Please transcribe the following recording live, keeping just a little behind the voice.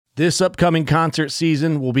This upcoming concert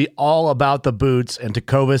season will be all about the boots, and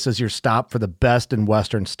Tecovas is your stop for the best in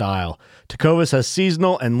Western style. Tecovas has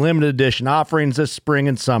seasonal and limited edition offerings this spring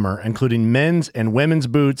and summer, including men's and women's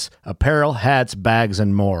boots, apparel, hats, bags,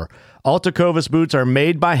 and more. All Tecovas boots are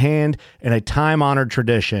made by hand in a time-honored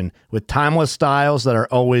tradition with timeless styles that are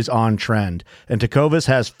always on trend. And Tecovas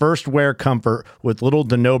has first wear comfort with little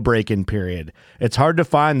to no break-in period. It's hard to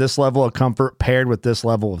find this level of comfort paired with this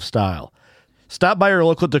level of style. Stop by your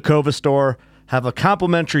local Tecovas store, have a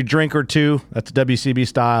complimentary drink or two, that's WCB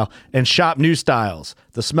style, and shop new styles.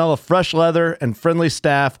 The smell of fresh leather and friendly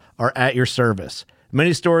staff are at your service.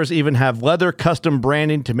 Many stores even have leather custom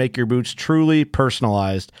branding to make your boots truly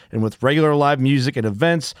personalized. And with regular live music and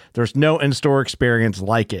events, there's no in-store experience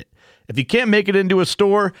like it. If you can't make it into a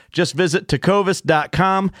store, just visit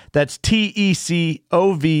tecovas.com. That's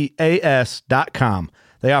TECOVAS.com.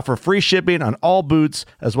 They offer free shipping on all boots,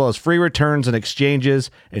 as well as free returns and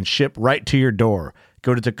exchanges, and ship right to your door.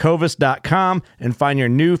 Go to tecovas.com and find your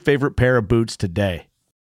new favorite pair of boots today.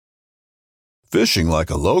 Fishing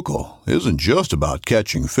like a local isn't just about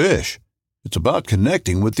catching fish. It's about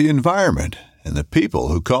connecting with the environment and the people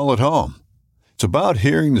who call it home. It's about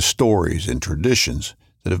hearing the stories and traditions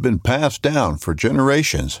that have been passed down for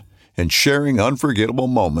generations and sharing unforgettable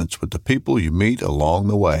moments with the people you meet along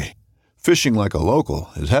the way. Fishing like a local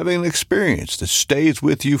is having an experience that stays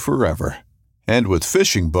with you forever. And with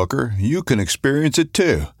Fishing Booker, you can experience it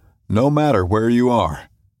too, no matter where you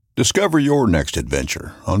are. Discover your next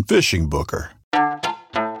adventure on Fishing Booker.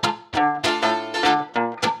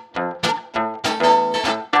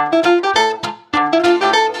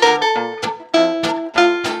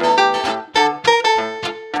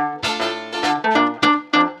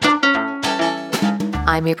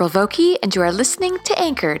 I'm April Vokey, and you are listening to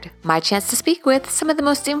Anchored, my chance to speak with some of the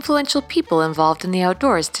most influential people involved in the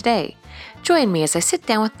outdoors today. Join me as I sit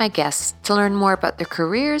down with my guests to learn more about their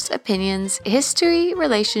careers, opinions, history,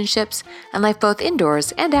 relationships, and life both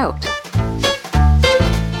indoors and out.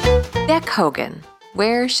 Beck Hogan.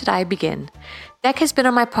 Where should I begin? Beck has been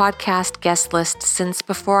on my podcast guest list since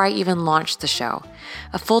before I even launched the show.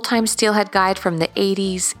 A full-time Steelhead guide from the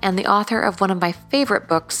 80s and the author of one of my favorite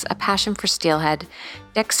books, A Passion for Steelhead,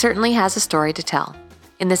 Beck certainly has a story to tell.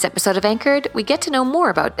 In this episode of Anchored, we get to know more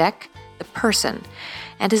about Beck, the person,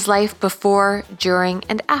 and his life before, during,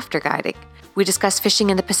 and after guiding. We discuss fishing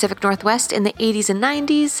in the Pacific Northwest in the 80s and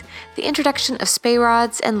 90s, the introduction of spey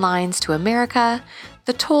rods and lines to America,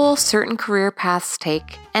 the toll certain career paths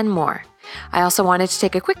take, and more. I also wanted to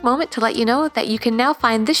take a quick moment to let you know that you can now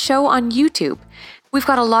find this show on YouTube. We've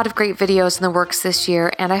got a lot of great videos in the works this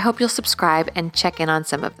year, and I hope you'll subscribe and check in on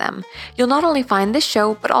some of them. You'll not only find this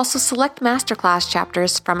show, but also select masterclass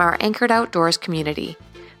chapters from our Anchored Outdoors community.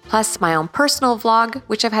 Plus my own personal vlog,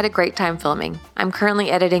 which I've had a great time filming. I'm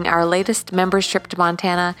currently editing our latest members trip to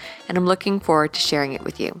Montana, and I'm looking forward to sharing it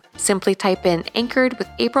with you. Simply type in Anchored with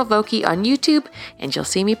April Vokey on YouTube, and you'll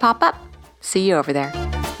see me pop up. See you over there.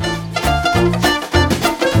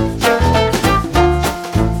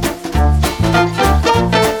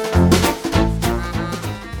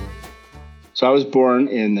 So I was born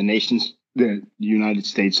in the United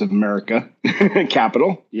States of America,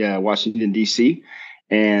 capital, Washington, D.C.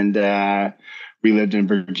 And we lived in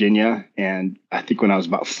Virginia. And I think when I was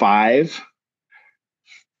about 5,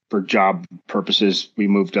 for job purposes, we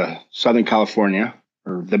moved to Southern California,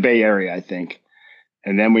 or the Bay Area, I think.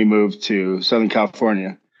 And then we moved to Southern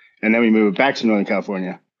California. And then we moved back to Northern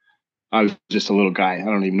California. I was just a little guy. I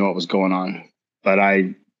don't even know what was going on. But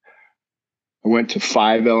I went to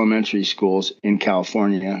 5 elementary schools in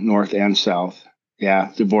California, north and south.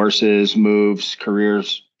 Yeah, divorces, moves,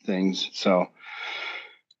 careers, things. So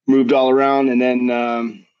moved all around, and then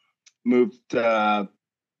went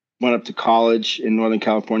up to college in Northern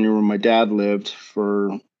California where my dad lived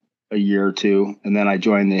for a year or two. And then I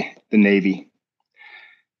joined the Navy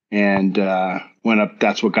and went up.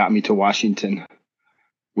 That's what got me to Washington.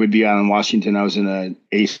 Whidbey Island, Washington. I was in a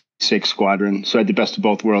A6 squadron, so I had the best of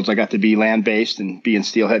both worlds. I got to be land-based and be in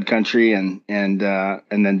Steelhead country, and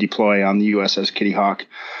then deploy on the USS Kitty Hawk,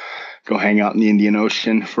 go hang out in the Indian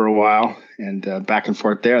Ocean for a while, and back and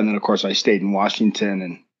forth there. And then, of course, I stayed in Washington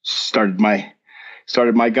and started my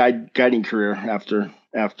guiding career after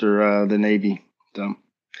the Navy. So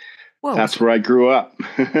Whoa. That's where I grew up.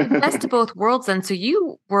 Best of both worlds then. So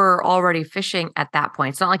you were already fishing at that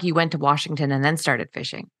point. It's not like you went to Washington and then started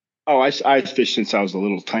fishing. Oh, I fished since I was a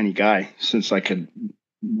little tiny guy, since I could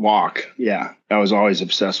walk. Yeah. I was always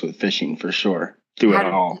obsessed with fishing for sure. Do it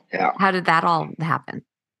all. Yeah. How did that all happen?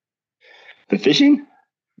 The fishing?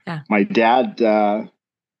 Yeah. My dad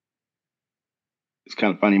it's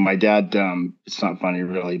kind of funny. My dad, it's not funny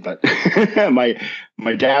really, but my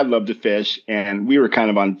dad loved to fish, and we were kind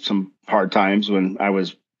of on some hard times when I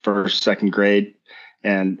was first, second grade,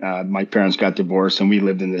 and my parents got divorced, and we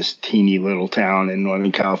lived in this teeny little town in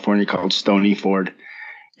Northern California called Stony Ford,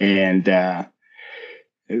 and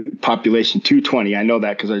population 220. I know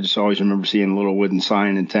that because I just always remember seeing a little wooden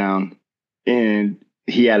sign in town, and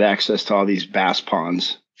he had access to all these bass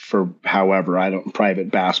ponds for however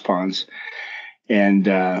private bass ponds. And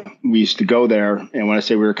we used to go there. And when I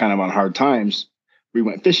say we were kind of on hard times, we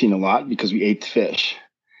went fishing a lot because we ate the fish.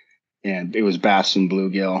 And it was bass and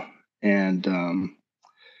bluegill. And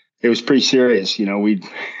it was pretty serious. We'd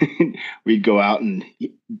we'd go out, and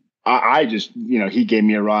I just, he gave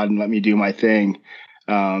me a rod and let me do my thing.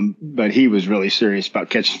 But he was really serious about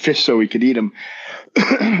catching fish so we could eat them.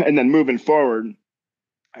 And then moving forward,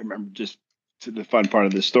 I remember just the fun part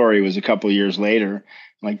of the story was a couple of years later,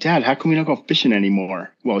 I'm like, Dad, how come we don't go fishing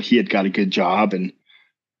anymore? Well, he had got a good job and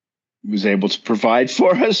was able to provide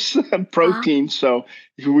for us protein. So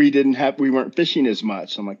we weren't fishing as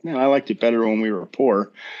much. I'm like, man, I liked it better when we were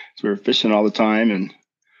poor. So we were fishing all the time and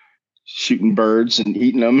shooting birds and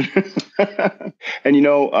eating them. And,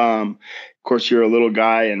 of course, you're a little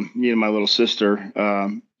guy, and me and my little sister,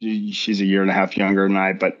 she's a year and a half younger than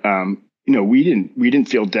I, but, we didn't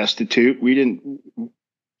feel destitute. We didn't,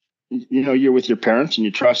 you're with your parents and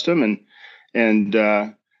you trust them. And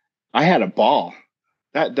I had a ball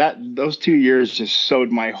those 2 years just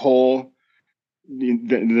sowed my whole, the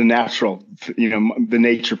natural, the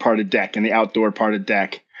nature part of deck and the outdoor part of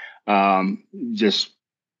deck, just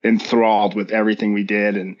enthralled with everything we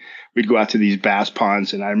did. And we'd go out to these bass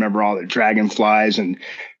ponds, and I remember all the dragonflies, and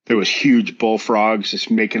there was huge bullfrogs just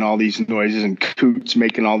making all these noises, and coots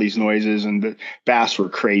making all these noises, and the bass were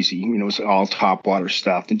crazy. It was all topwater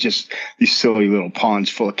stuff, and just these silly little ponds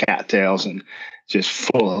full of cattails and just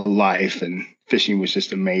full of life, and fishing was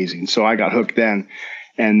just amazing. So I got hooked then.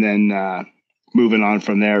 And then moving on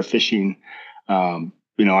from there, fishing,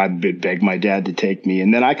 I begged my dad to take me.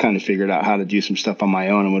 And then I kind of figured out how to do some stuff on my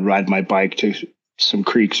own, and would ride my bike to some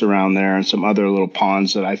creeks around there and some other little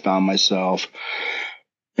ponds that I found myself.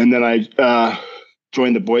 And then I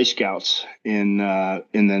joined the Boy Scouts, and then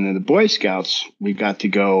in the Boy Scouts, we got to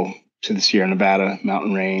go to the Sierra Nevada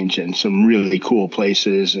mountain range and some really cool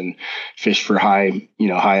places, and fish for high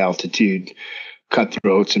altitude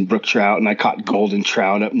cutthroats and brook trout. And I caught golden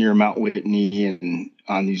trout up near Mount Whitney and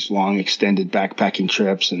on these long extended backpacking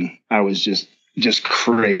trips. And I was just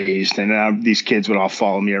crazed. And these kids would all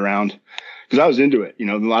follow me around because I was into it.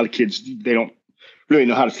 A lot of kids, they don't really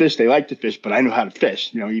know how to fish. They like to fish, but I know how to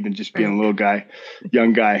fish, even just being a little guy,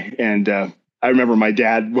 young guy. And I remember my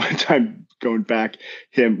dad one time going back,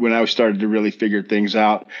 when I started to really figure things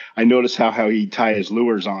out, I noticed how he'd tie his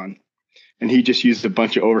lures on, and he just used a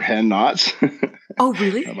bunch of overhand knots. Oh,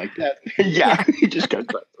 really? I'm like, Dad, yeah. He just got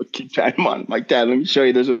keep tying them on. I'm like, Dad, let me show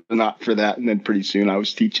you. There's a knot for that. And then pretty soon I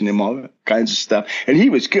was teaching him all kinds of stuff. And he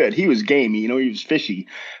was good. He was gamey. He was fishy,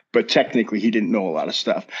 but technically he didn't know a lot of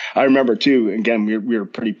stuff. I remember too, again, we were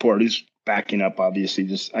pretty poor. He's backing up, obviously.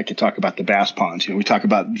 I could talk about the bass ponds. We talk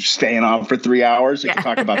about staying on for 3 hours. I could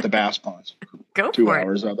talk about the bass ponds. Go 2 for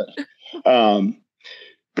hours of it.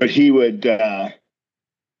 But he would,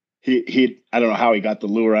 he I don't know how he got the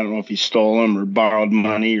lure. I don't know if he stole them or borrowed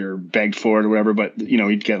money or begged for it or whatever, but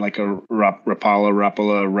he'd get like a Rapala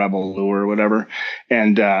Rebel lure or whatever.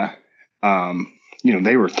 And they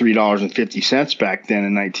were $3.50 back then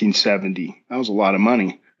in 1970. That was a lot of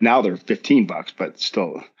money. Now they're $15, but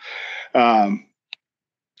still. I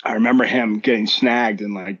remember him getting snagged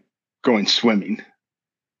and like going swimming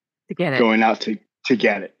to get it, going out to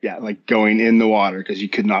get it. Yeah. Like going in the water because you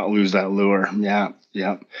could not lose that lure. Yeah.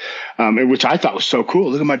 Yeah. Which I thought was so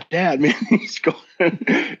cool. Look at my dad, man. He's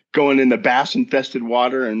going in the bass infested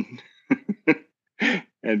water and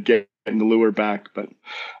getting the lure back. But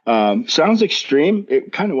sounds extreme.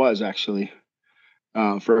 It kind of was actually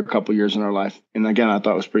for a couple years in our life. And again, I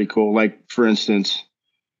thought it was pretty cool. Like for instance,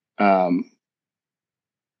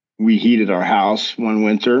 we heated our house one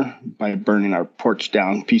winter by burning our porch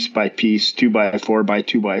down piece by piece, 2x4 by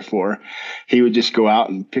 2x4. He would just go out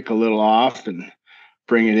and pick a little off and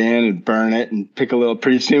bring it in and burn it and pick a little.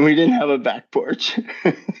 Pretty soon we didn't have a back porch.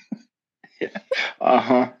 Yeah.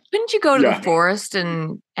 Uh-huh. Couldn't you go to the forest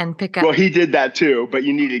and pick up? Well, he did that too, but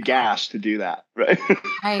you needed gas to do that, right?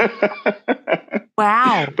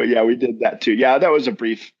 Wow. But yeah, we did that too. Yeah, that was a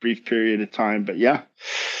brief period of time, but yeah.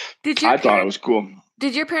 I thought it was cool.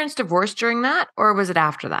 Did your parents divorce during that, or was it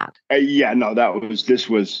after that? Yeah, no, this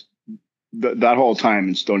was that whole time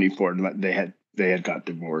in Stony Ford. They had got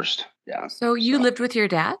divorced. Yeah. So you lived with your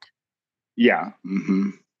dad? Yeah.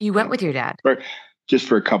 Mm-hmm. You went with your dad. Just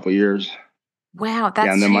for a couple of years. Wow,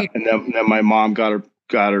 Yeah, and that's then my mom got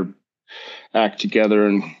her act together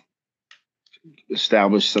and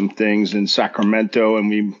established some things in Sacramento,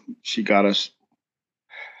 and she got us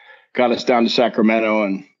down to Sacramento,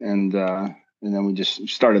 and then we just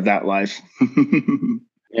started that life.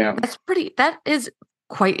 Yeah. that is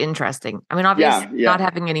quite interesting. I mean, obviously Yeah. not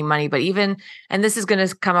having any money, but and this is going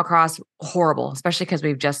to come across horrible, especially because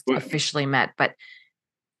we've just But, officially met, but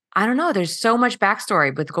I don't know. There's so much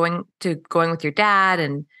backstory with going with your dad,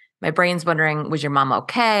 and my brain's wondering, was your mom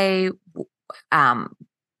okay? Um,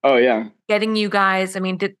 oh yeah. Getting you guys. I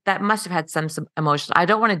mean, that must have had some emotion. I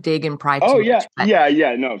don't want to dig and pry Oh too yeah. much. But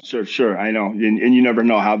Yeah. No, sure. I know. And you never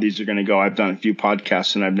know how these are going to go. I've done a few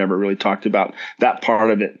podcasts and I've never really talked about that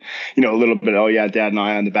part of it, a little bit. Oh yeah, Dad and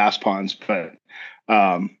I on the bass ponds, but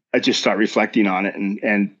I just start reflecting on it,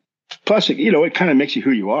 and plus, it kind of makes you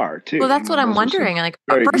who you are too. Well, that's what I'm Those are some wondering. Like,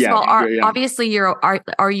 very, first of yeah, all, yeah. obviously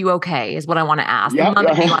are you okay? Is what I want to ask. The Yeah.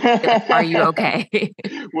 moment you want to be like, are you okay?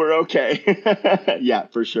 We're okay. Yeah,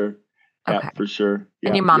 for sure. Yeah, Okay. for sure. And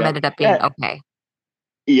Yeah, your mom yeah. ended up being okay.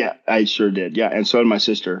 Yeah, I sure did. Yeah, and so did my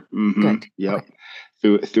sister. Good. Yep.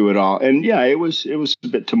 Okay. Through it all, and yeah, it was a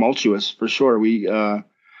bit tumultuous for sure. We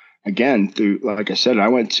again, through, like I said, I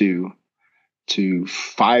went to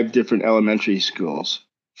 5 different elementary schools,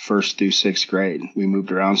 1st through 6th grade. We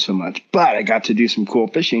moved around so much, but I got to do some cool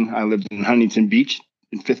fishing. I lived in Huntington Beach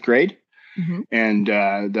in 5th grade, and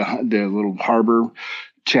the little harbor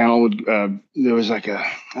channel would there was like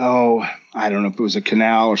I don't know if it was a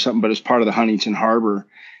canal or something, but it's part of the Huntington Harbor.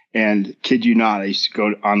 And kid you not, I used to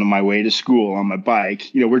go on my way to school on my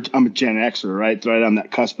bike. I'm a Gen Xer, right on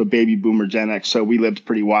that cusp of baby boomer Gen X. So we lived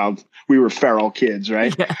pretty wild. We were feral kids,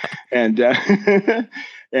 right? Yeah. And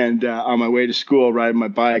and on my way to school, riding my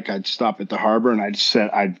bike, I'd stop at the harbor and I'd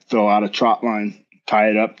throw out a trot line, tie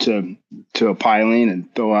it up to a piling,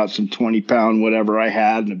 and throw out some 20-pound whatever I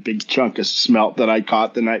had and a big chunk of smelt that I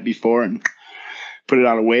caught the night before, and put it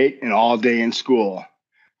on a weight. And all day in school,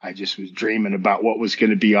 I just was dreaming about what was going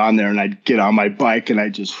to be on there, and I'd get on my bike and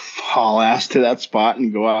I'd just haul ass to that spot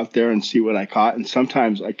and go out there and see what I caught. And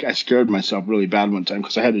sometimes I scared myself really bad one time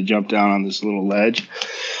because I had to jump down on this little ledge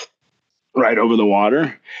right over the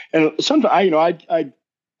water. And sometimes I'd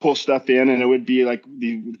pull stuff in, and it would be like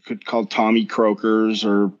called Tommy croakers,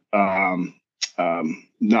 or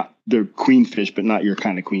not, they're queenfish, but not your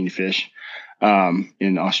kind of queenfish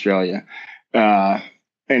in Australia.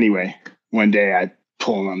 Anyway, one day I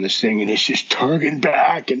pulling on this thing, and it's just tugging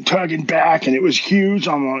back, and it was huge.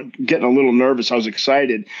 I'm getting a little nervous. I was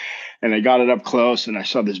excited, and I got it up close, and I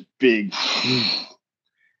saw this big,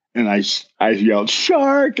 and I yelled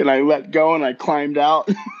shark, and I let go, and I climbed out.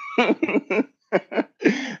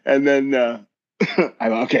 And then I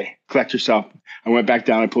went, okay, collect yourself. I went back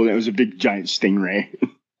down. I pulled it. It was a big giant stingray.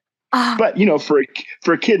 But for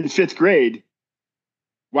a kid in 5th grade,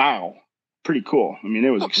 wow, pretty cool. I mean, it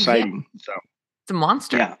was exciting. Yeah. So it's a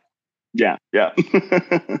monster. Yeah.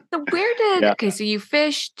 So okay, so you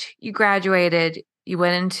fished, you graduated, you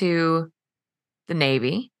went into the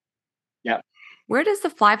Navy. Yeah. Where does the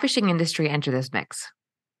fly fishing industry enter this mix?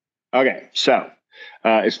 Okay, so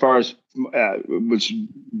as far as let's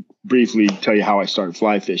briefly tell you how I started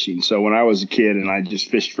fly fishing. So when I was a kid and I just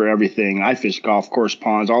fished for everything, I fished golf course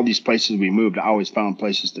ponds, all these places we moved, I always found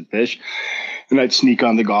places to fish, and I'd sneak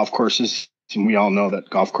on the golf courses. And we all know that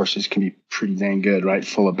golf courses can be pretty dang good, right?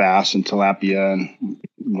 Full of bass and tilapia and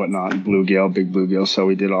whatnot, and bluegill, big bluegill. So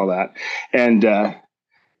we did all that, and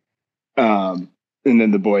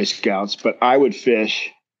then the Boy Scouts. But I would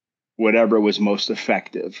fish whatever was most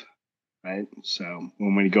effective, right? So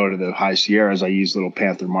when we go to the high Sierras, I use little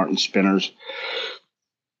Panther Martin spinners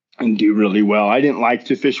and do really well. I didn't like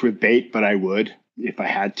to fish with bait, but I would if I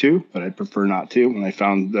had to, but I'd prefer not to. And I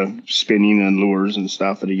found the spinning and lures and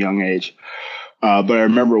stuff at a young age. But I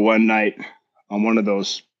remember one night on one of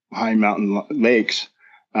those high mountain lakes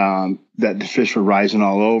that the fish were rising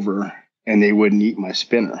all over, and they wouldn't eat my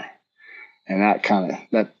spinner. And that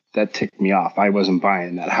ticked me off. I wasn't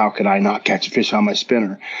buying that. How could I not catch a fish on my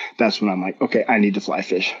spinner? That's when I'm like, okay, I need to fly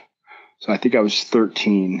fish. So I think I was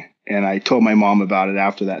 13, and I told my mom about it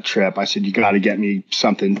after that trip. I said, you got to get me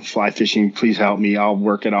something fly fishing. Please help me. I'll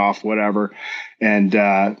work it off, whatever, and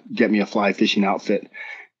get me a fly fishing outfit.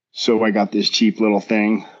 So I got this cheap little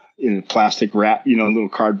thing in a plastic wrap, a little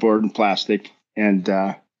cardboard and plastic. And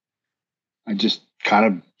I just kind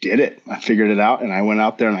of did it. I figured it out, and I went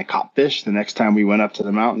out there and I caught fish the next time we went up to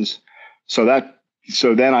the mountains. So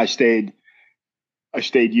then I stayed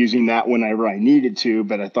using that whenever I needed to,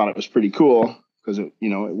 but I thought it was pretty cool because it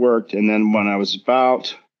worked. And then when I was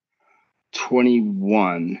about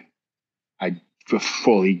 21, I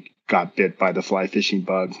fully got bit by the fly fishing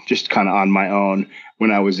bug, just kind of on my own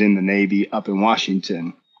when I was in the Navy up in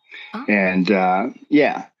Washington. Oh. And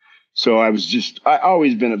so I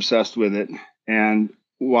always been obsessed with it. And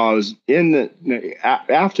while I was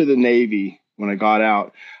after the Navy, when I got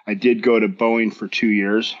out, I did go to Boeing for 2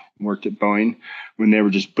 years, worked at Boeing when they were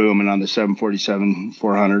just booming on the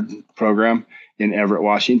 747-400 program in Everett,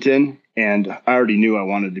 Washington. And I already knew I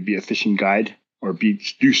wanted to be a fishing guide or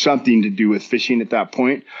do something to do with fishing at that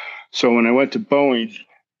point. So when I went to Boeing,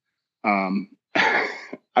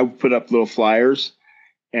 I put up little flyers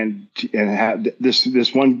and had this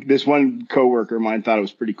one coworker of mine thought it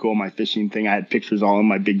was pretty cool, my fishing thing. I had pictures all in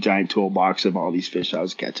my big giant toolbox of all these fish I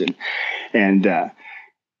was catching. And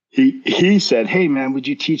he said, "Hey man, would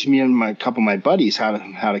you teach me and a couple of my buddies how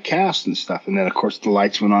to cast and stuff?" And then of course the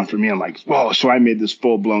lights went on for me. I'm like, whoa. So I made this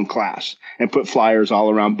full blown class and put flyers all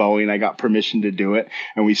around Boeing. I got permission to do it.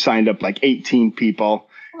 And we signed up like 18 people.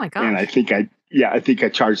 Oh my gosh. And I think I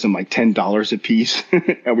charged them like $10 a piece.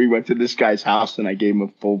 And we went to this guy's house and I gave him a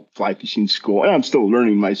full fly fishing school. And I'm still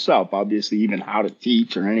learning myself, obviously, even how to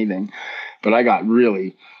teach or anything. But I got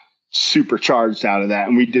really supercharged out of that.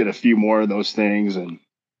 And we did a few more of those things. And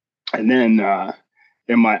then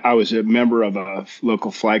I was a member of a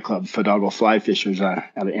local fly club, Fidalgo Fly Fishers out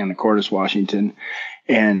of Anacortes, Washington.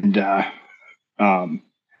 And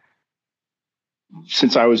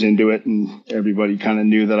since I was into it and everybody kind of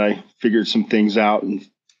knew that I figured some things out, and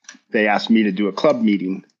they asked me to do a club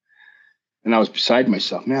meeting, and I was beside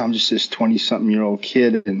myself. Man, I'm just this 20-something-year-old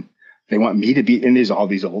kid, and they want me to be, and there's all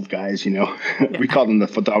these old guys, you know. Yeah. We called them the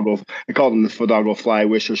Fidalgo. I called them the Fidalgo Fly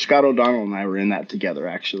Wishers. Scott O'Donnell and I were in that together,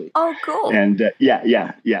 actually. Oh, cool. And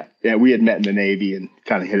yeah. We had met in the Navy and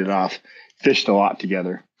kind of hit it off. Fished a lot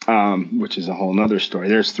together, which is a whole nother story.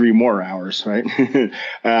 There's 3 more hours, right?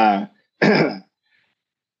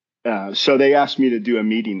 So they asked me to do a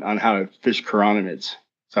meeting on how to fish chironomids.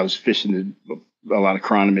 So I was fishing a lot of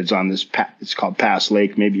chironomids on this. It's called Pass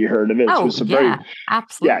Lake. Maybe you heard of it. Oh,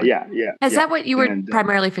 absolutely. Yeah. Is that what you were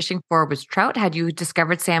primarily fishing for? Was trout? Had you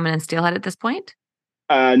discovered salmon and steelhead at this point?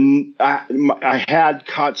 I had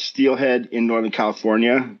caught steelhead in Northern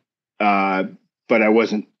California, but I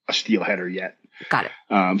wasn't a steelheader yet. Got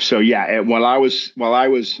it. So yeah, while I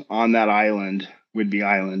was on that island, Whidbey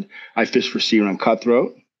Island, I fished for sea run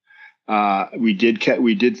cutthroat. We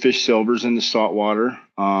did fish silvers in the salt water.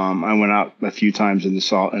 I went out a few times in the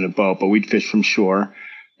salt in a boat, but we'd fish from shore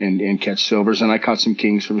and catch silvers. And I caught some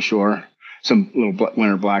kings from shore, some little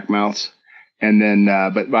winter blackmouths. And then,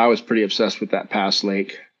 but I was pretty obsessed with that Pass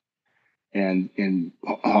Lake and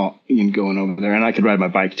going over there, and I could ride my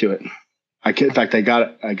bike to it. In fact, I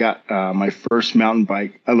got my first mountain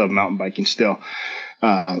bike. I love mountain biking still.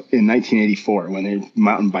 In 1984, when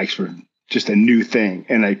mountain bikes were just a new thing,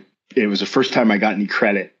 and it was the first time I got any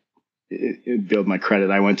credit. It built my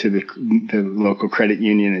credit. I went to the local credit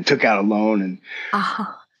union and took out a loan and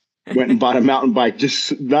went and bought a mountain bike,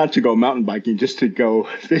 just not to go mountain biking, just to go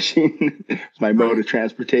fishing. It's my mode of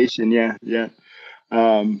transportation. Yeah.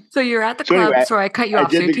 So you're at the club. Anyway, sorry, I cut you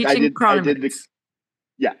off. So you're teaching chironomids.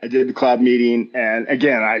 I did the club meeting, and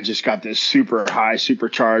again, I just got this super high,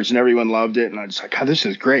 supercharged, and everyone loved it. And I was like, "God, this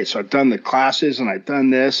is great!" So I've done the classes, and I've done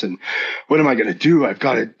this, and what am I going to do? I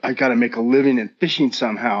got to make a living in fishing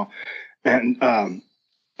somehow. And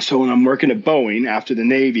so when I'm working at Boeing after the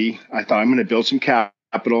Navy, I thought I'm going to build some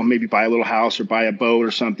capital, maybe buy a little house or buy a boat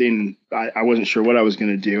or something. And I wasn't sure what I was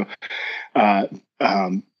going to do.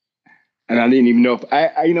 And I didn't even know if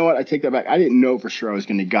you know what, I take that back. I didn't know for sure I was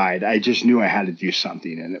going to guide. I just knew I had to do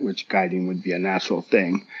something in it, which guiding would be a natural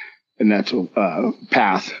thing, a natural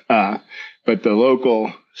path. But the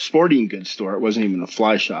local sporting goods store, it wasn't even a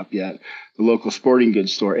fly shop yet. The local sporting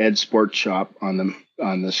goods store, Ed Sport Shop on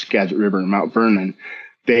the Skagit River in Mount Vernon,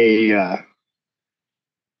 they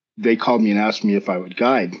called me and asked me if I would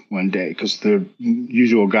guide one day, because the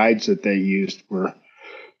usual guides that they used were,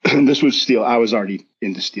 this was steel. I was already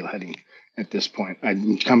into steelheading at this point.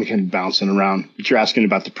 I'm kind of bouncing around, but you're asking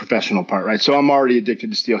about the professional part, right? So I'm already addicted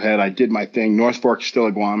to steelhead. I did my thing. North Fork,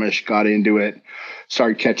 Stillaguamish, got into it,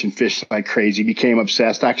 started catching fish like crazy, became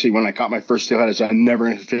obsessed. Actually, when I caught my first steelhead, I said, I'm never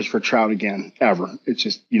going to fish for trout again, ever. It's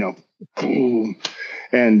just, boom.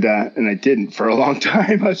 And I didn't for a long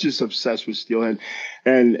time. I was just obsessed with steelhead.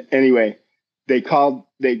 And anyway, they called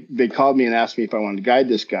me and asked me if I wanted to guide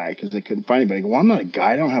this guy, because they couldn't find anybody. I go, well, I'm not a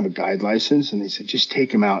guide. I don't have a guide license. And they said, just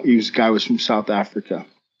take him out. This guy was from South Africa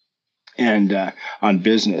and on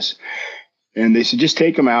business. And they said, just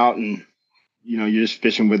take him out, and, you're just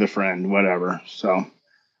fishing with a friend, whatever. So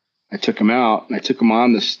I took them out, and I took them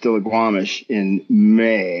on the Stillaguamish in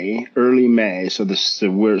May, early May. So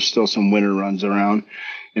there's still some winter runs around,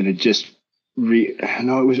 and it just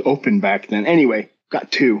it was open back then. Anyway,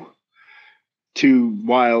 got two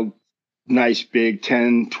wild, nice, big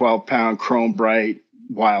 10, 12 pound chrome bright,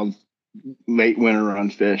 wild, late winter run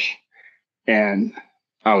fish. And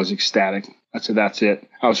I was ecstatic. I said, that's it.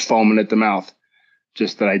 I was foaming at the mouth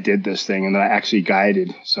just that I did this thing and that I actually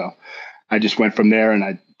guided. So I just went from there, and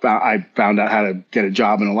I found out how to get a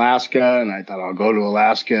job in Alaska, and I thought I'll go to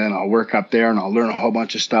Alaska and I'll work up there and I'll learn a whole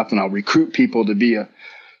bunch of stuff and I'll recruit people to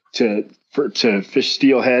fish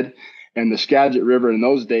steelhead. And the Skagit River in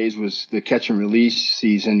those days was the catch and release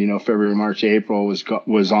season. February, March, April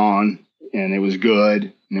was on, and it was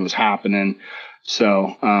good and it was happening.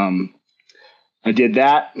 So I did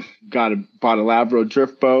that. Bought a Labrador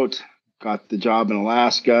drift boat. Got the job in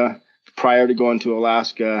Alaska. Prior to going to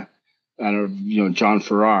Alaska, John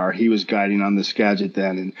Farrar, he was guiding on the Skagit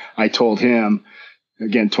then. And I told him,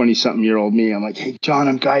 again, 20-something-year-old me, I'm like, hey, John,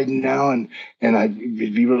 I'm guiding now. And it'd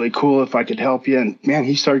be really cool if I could help you. And man,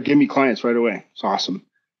 he started giving me clients right away. It's awesome.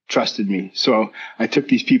 Trusted me. So I took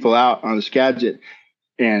these people out on the Skagit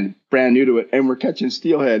and brand new to it. And we're catching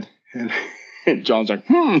steelhead. And John's like,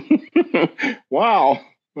 wow,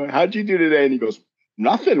 how'd you do today? And he goes,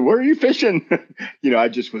 nothing. Where are you fishing? I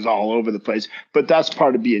just was all over the place. But that's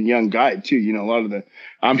part of being young guide too. A lot of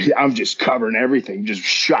I'm just covering everything, just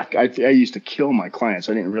shock. I used to kill my clients.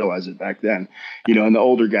 I didn't realize it back then. And the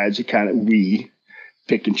older guys, we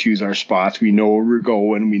pick and choose our spots. We know where we're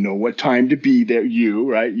going. We know what time to be there.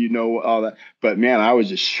 Right? All that. But man, I was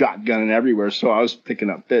just shotgunning everywhere. So I was picking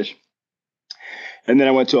up fish. And then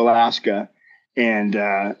I went to Alaska and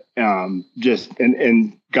got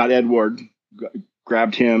Edward.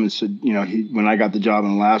 Grabbed him and said, when I got the job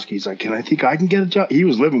in Alaska, he's like, I can get a job. He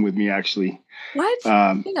was living with me, actually. What?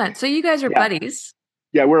 Hang on. So you guys are buddies?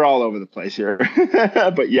 Yeah, we're all over the place here.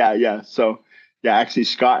 But yeah. So, actually,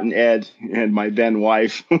 Scott and Ed and my then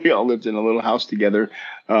wife, we all lived in a little house together.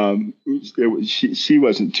 She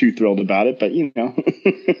wasn't too thrilled about it, but,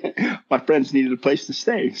 my friends needed a place to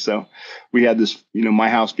stay. So we had this, my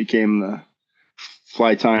house became the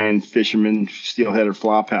fly tying fisherman steelhead or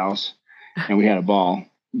flop house. And we had a ball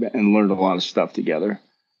and learned a lot of stuff together.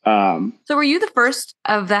 So were you the first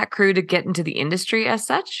of that crew to get into the industry as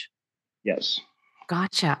such? Yes.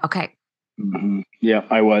 Gotcha. Okay. Mm-hmm. Yeah,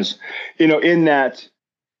 I was, in that,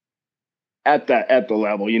 at the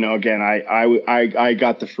level, again, I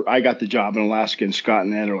got the job in Alaska, and Scott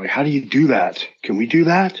and Ed are like, how do you do that? Can we do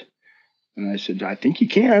that? And I said, I think you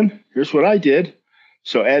can. Here's what I did.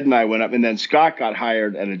 So Ed and I went up, and then Scott got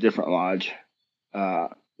hired at a different lodge,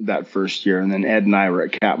 that first year, and then Ed and I were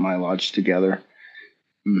at Katmai Lodge together.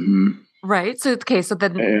 Mm-hmm. Right. So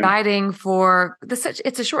the guiding for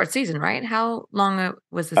it's a short season, right? How long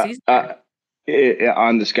was the season?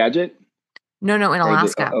 On the Skagit? No, in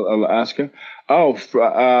Alaska. Alaska. Oh,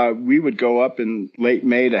 we would go up in late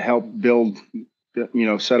May to help build,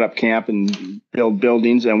 set up camp and build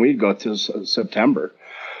buildings, and we'd go till September.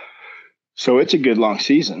 So it's a good long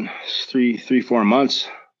season. It's 4 months.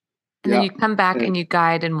 And then you come back and you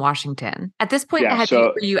guide in Washington. At this point,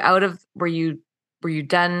 were you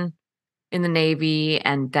done in the Navy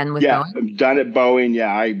and done with Boeing? Yeah, done at Boeing.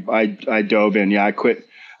 Yeah, I dove in. Yeah, I quit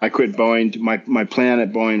Boeing. My plan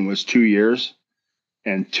at Boeing was 2 years,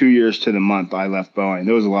 and 2 years to the month I left Boeing.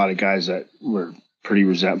 There was a lot of guys that were pretty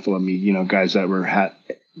resentful of me. Guys that were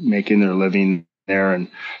making their living there and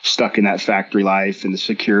stuck in that factory life and the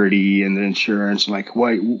security and the insurance. Like,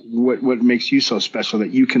 what makes you so special that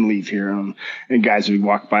you can leave here? And guys would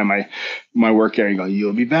walk by my work area and go,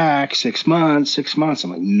 you'll be back 6 months. I'm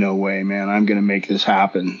like, no way, man, I'm going to make this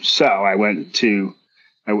happen. So I went to,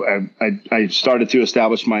 I started to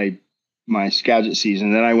establish my Skagit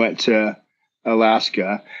season. Then I went to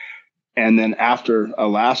Alaska. And then after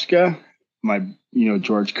Alaska,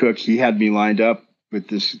 George Cook, he had me lined up with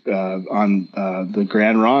this on the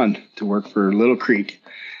Grand Ronde to work for Little Creek.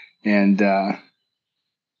 And I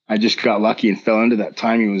just got lucky and fell into that.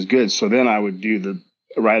 Timing was good. So then I would do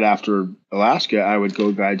right after Alaska, I would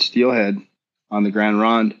go guide steelhead on the Grand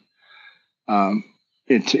Ronde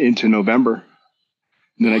into November.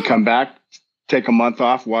 And then I'd come back, take a month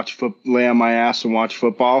off, lay on my ass and watch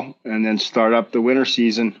football, and then start up the winter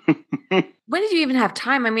season. When did you even have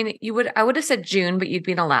time? I mean, I would have said June, but you'd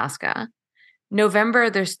be in Alaska. November,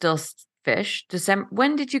 there's still fish. December,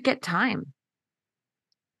 when did you get time?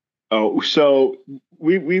 Oh, so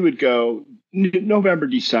we would go November,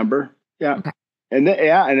 December. Yeah. Okay. And then,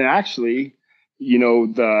 and then actually,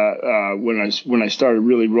 when I started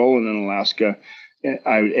really rolling in Alaska,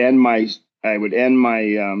 I would end my I would end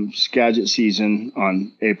my Skagit season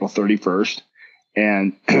on April 31st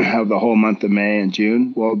and have the whole month of May and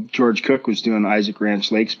June. Well, George Cook was doing Isaac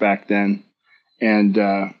Ranch Lakes back then, and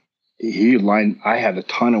I had a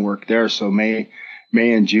ton of work there. So May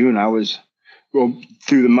and June,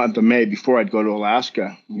 through the month of May before I'd go to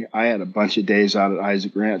Alaska. I had a bunch of days out at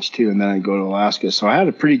Isaac Ranch too, and then I'd go to Alaska. So I had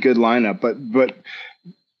a pretty good lineup, but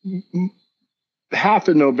half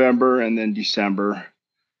of November and then December.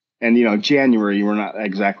 And, January, we're not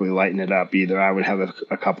exactly lighting it up either. I would have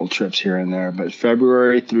a couple trips here and there. But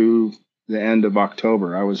February through the end of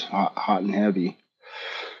October, I was hot and heavy,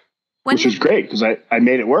 which was great because I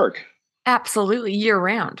made it work. Absolutely. Year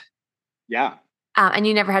round. Yeah. And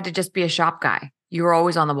you never had to just be a shop guy. You were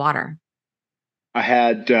always on the water. I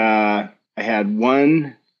had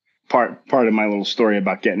one part of my little story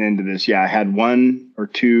about getting into this. Yeah, I had 1 or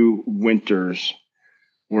 2 winters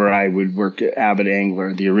where I would work at Avid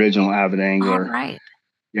Angler, the original Avid Angler. Oh, right.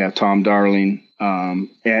 Yeah, Tom Darling. And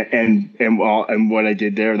what I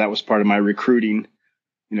did there, that was part of my recruiting,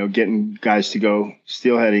 getting guys to go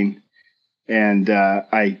steelheading. And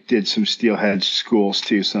I did some steelhead schools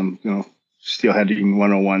too, some, steelheading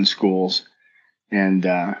 101 schools. And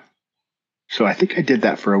so I think I did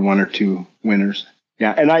that for 1 or 2 winters.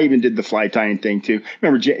 Yeah, and I even did the fly tying thing too.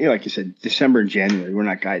 Remember, like you said, December and January, we're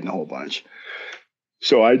not guiding a whole bunch.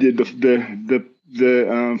 So I did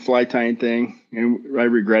the fly tying thing, and I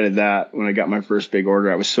regretted that when I got my first big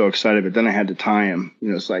order. I was so excited, but then I had to tie them.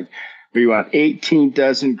 It's like, we want 18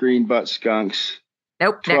 dozen green butt skunks,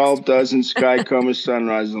 12 dozen sky coma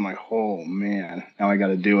sunrises. I'm like, oh man, now I got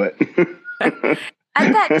to do it.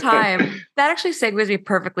 At that time, that actually segues me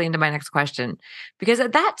perfectly into my next question, because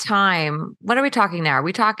at that time, what are we talking now? Are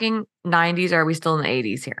we talking 90s, or are we still in the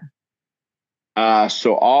 80s here?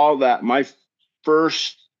 So all that, my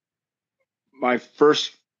first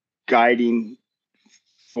guiding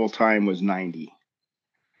full time was 90.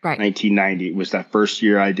 Right. 1990 was that first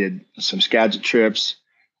year I did some Skagit trips,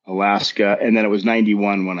 Alaska, and then it was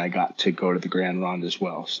 91 when I got to go to the Grand Ronde as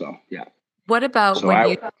well. So yeah. What about when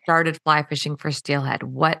you started fly fishing for steelhead?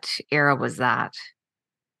 What era was that?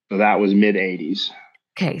 So that was mid 80s.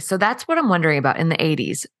 Okay, so that's what I'm wondering about in the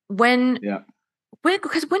 80s.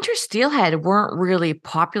 Because winter steelhead weren't really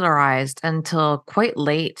popularized until quite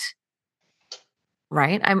late,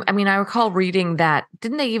 right? I mean, I recall reading that,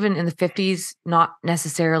 didn't they even in the 50s not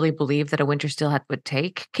necessarily believe that a winter steelhead would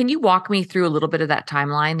take? Can you walk me through a little bit of that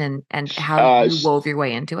timeline and how you wove your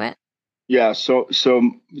way into it? Yeah, so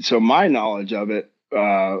my knowledge of it,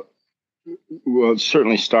 it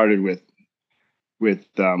certainly started with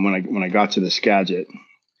when I got to the Skagit,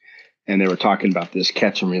 and they were talking about this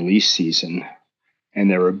catch and release season, and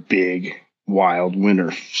there were big wild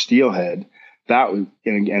winter steelhead. That was,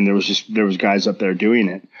 and there was guys up there doing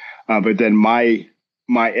it, but then my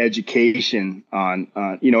education on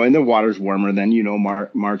and the water's warmer than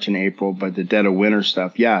March and April, but the dead of winter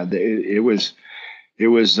stuff, yeah, it was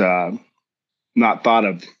not thought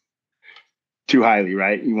of too highly,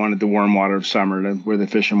 right? You wanted the warm water of summer where the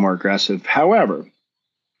fish are more aggressive. However,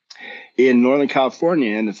 in Northern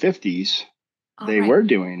California in the 50s, they were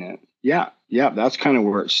doing it. Yeah, that's kind of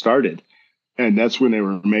where it started. And that's when they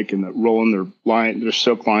were rolling their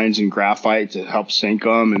silk lines and graphite to help sink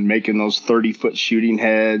them and making those 30-foot shooting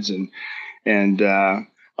heads. And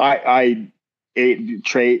I ate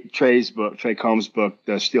Trey Combs' book,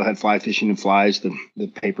 the Steelhead Fly Fishing and Flies, the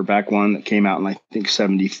paperback one that came out in I think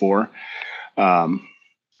 74. I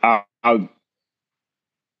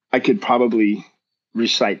could probably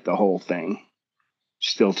recite the whole thing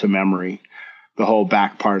still to memory, the whole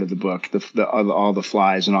back part of the book, all the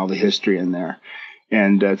flies and all the history in there.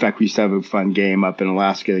 And in fact, we used to have a fun game up in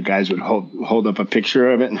Alaska. The guys would hold up a picture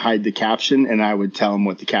of it and hide the caption, and I would tell them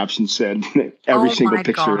what the caption said. Every single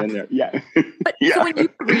picture in there. Yeah. But so when you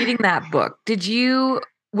were reading that book,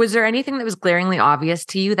 was there anything that was glaringly obvious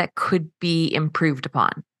to you that could be improved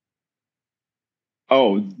upon?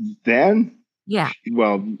 Oh, then? Yeah.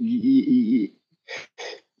 Well,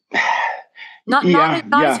 not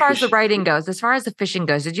as far as the writing goes. As far as the fishing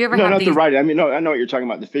goes, did you ever have not the writing? I mean, no, I know what you're talking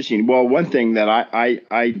about, the fishing. Well, one thing that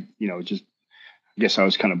I just guess I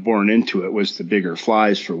was kind of born into it was the bigger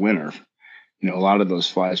flies for winter. A lot of those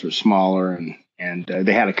flies were smaller, and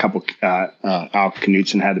they had a couple Al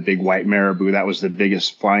Knutson had a big white marabou. That was the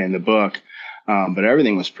biggest fly in the book, but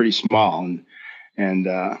everything was pretty small. And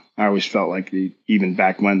I always felt like even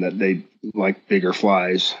back when that they liked bigger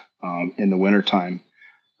flies in the wintertime.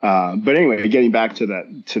 But anyway, getting back to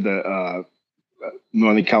the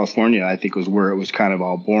Northern California, I think was where it was kind of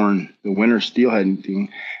all born, the winter steelhead thing.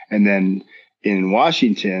 And then in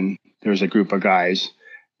Washington, there's a group of guys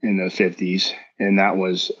in the 50s, and that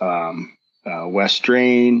was Wes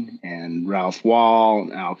Drain and Ralph Wall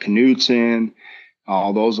and Al Knutson,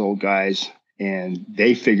 all those old guys. And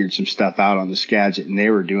they figured some stuff out on the Skagit, and they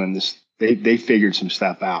were doing this. They figured some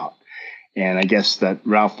stuff out. And I guess that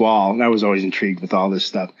Ralph Wall, and I was always intrigued with all this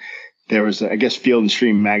stuff. There was, I guess, Field and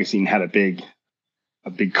Stream magazine had a big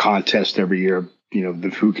contest every year,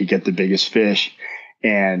 who could get the biggest fish.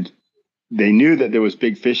 And they knew that there was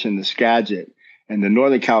big fish in the Skagit, and the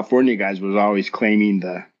Northern California guys was always claiming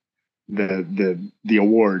the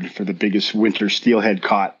award for the biggest winter steelhead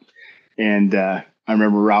caught. And I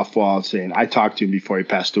remember Ralph Wall saying, I talked to him before he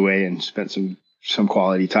passed away and spent some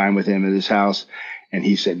quality time with him at his house. And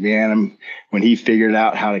he said, man, when he figured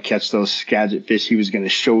out how to catch those Skagit fish, he was going to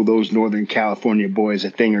show those Northern California boys a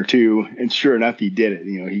thing or two. And sure enough, he did it.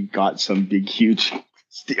 He got some big, huge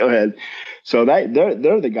steelhead. So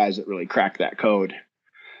they're the guys that really cracked that code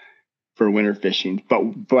for winter fishing. But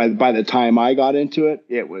by the time I got into it,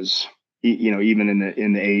 it was, even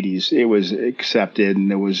in the 80s, it was accepted, and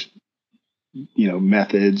there was,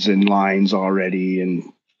 methods and lines already and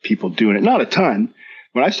people doing it. Not a ton.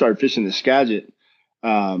 When I started fishing the Skagit,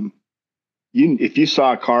 if you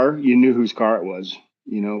saw a car, you knew whose car it was,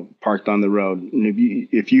 parked on the road. And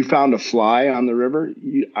if you found a fly on the river,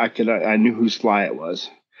 I knew whose fly it was.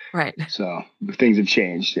 Right. So things have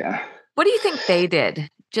changed. Yeah. What do you think they did?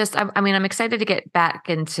 I'm excited to get back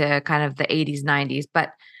into kind of the 80s, 90s, but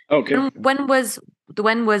okay. When was the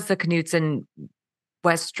Knutson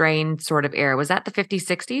West Drain sort of era? Was that the 50s,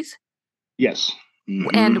 60s? Yes. Mm-hmm.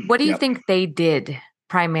 And what do you think they did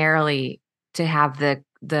primarily to have the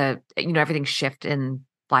everything shift in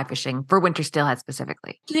fly fishing for winter steelhead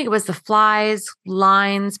specifically? Do you think it was the flies,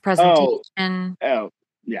 lines, presentation? Oh,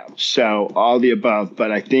 yeah. So all the above,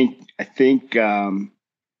 but I think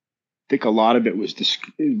a lot of it was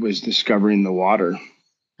discovering the water.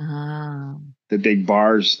 Oh. The big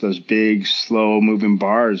bars, those big, slow moving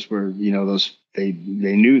bars, where they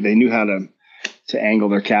knew how to angle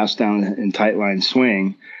their cast down and tight line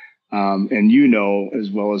swing, and as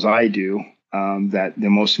well as I do. That the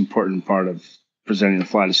most important part of presenting the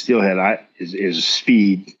fly to steelhead is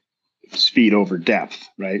speed over depth,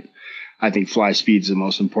 right? I think fly speed is the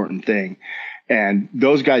most important thing. And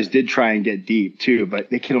those guys did try and get deep too, but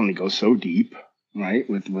they can only go so deep, right,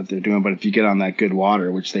 with what they're doing. But if you get on that good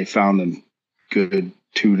water, which they found them good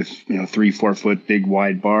 2 to 3, 4 foot big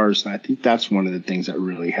wide bars, I think that's one of the things that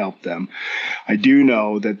really helped them. I do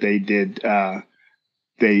know that they did,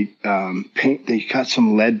 they got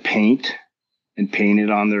some lead paint and painted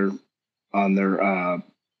on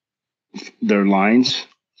their lines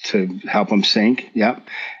to help them sink. Yep.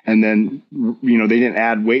 And then, they didn't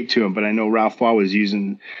add weight to them, but I know Ralph Waugh was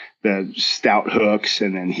using the stout hooks,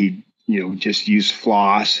 and then he, just used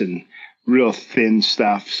floss and real thin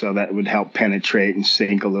stuff so that would help penetrate and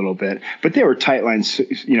sink a little bit. But they were tight lines,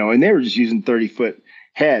 and they were just using 30-foot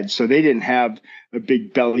heads. So they didn't have a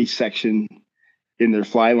big belly section in their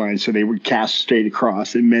fly line, so they would cast straight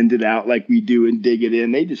across and mend it out like we do and dig it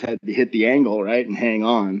in. They just had to hit the angle, right, and hang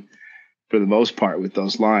on for the most part with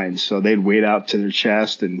those lines. So they'd wade out to their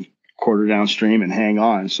chest and quarter downstream and hang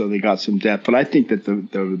on. So they got some depth. But I think that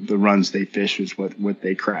the runs they fished was what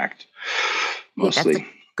they cracked mostly. Yeah, that's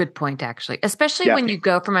a good point, actually, especially when you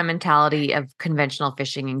go from a mentality of conventional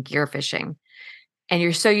fishing and gear fishing, and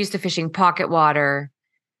you're so used to fishing pocket water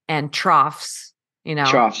and troughs,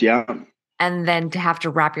 Troughs, yeah. And then to have to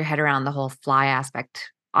wrap your head around the whole fly aspect.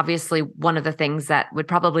 Obviously, one of the things that would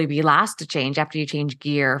probably be last to change after you change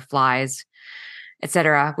gear, flies,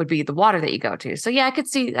 etc., would be the water that you go to. So yeah, I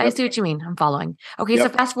see what you mean. I'm following. Okay, so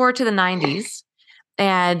fast forward to the 90s,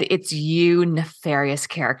 and it's you nefarious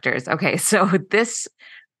characters. Okay, so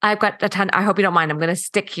I've got a ton. I hope you don't mind. I'm going to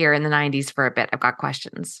stick here in the 90s for a bit. I've got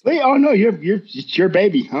questions. Oh no, it's your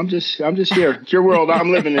baby. I'm just here. It's your world.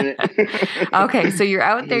 I'm living in it. Okay, so you're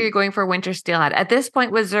out there. You're going for winter steelhead. At this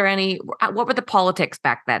point, was there what were the politics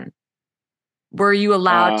back then? Were you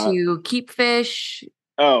allowed to keep fish?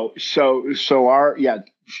 Oh,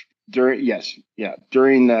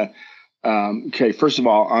 during the okay. First of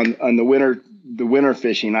all, on the winter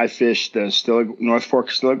fishing, I fished the North Fork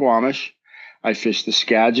of Stillaguamish. I fished the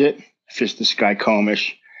Skagit, fished the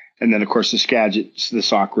Skykomish, and then of course the Skagit, the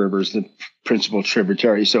Sauk River is the principal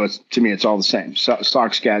tributary. So to me, it's all the same.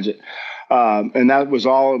 Sauk, Skagit, and that was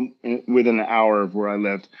all within an hour of where I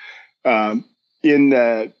lived. In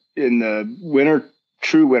the winter,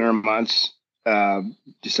 true winter months,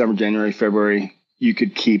 December, January, February, you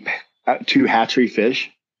could keep 2 hatchery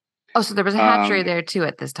fish. Oh, so there was a hatchery there too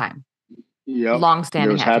at this time. Yep.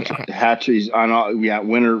 Long-standing hatchery. Hatcheries on all,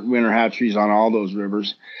 winter hatcheries on all those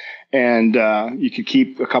rivers. and you could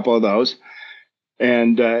keep a couple of those.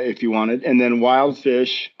 And if you wanted, and then wild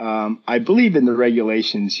fish, I believe in the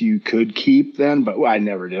regulations you could keep them, but I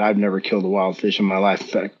never did. I've never killed a wild fish in my life. In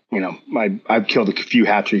fact, I've killed a few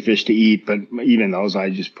hatchery fish to eat, but even those,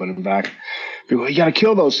 I just put them back. People, you got to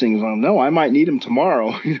kill those things. Well, no, I might need them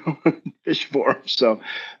tomorrow. Fish for them. So,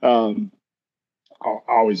 I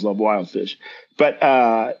always love wild fish. But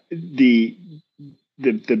the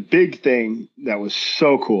big thing that was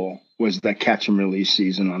so cool was the catch and release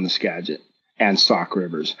season on the Skagit and Sauk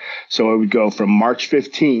rivers. So it would go from March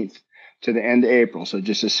 15th to the end of April. So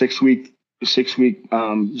just a 6-week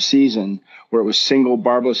season where it was single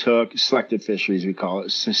barbless hook, selected fisheries, we call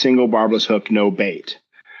it. Single barbless hook, no bait.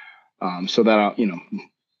 So that,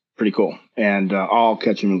 pretty cool. And all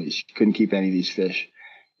catch and release. You couldn't keep any of these fish.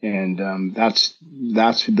 And that's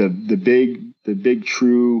the big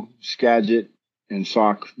true Skagit and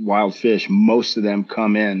Sauk wild fish. Most of them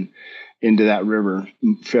come into that river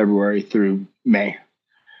February through May.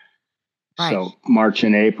 Right. So March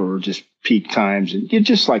and April are just peak times, and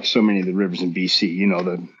just like so many of the rivers in BC.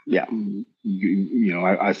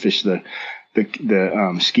 I fish the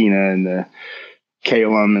Skeena and the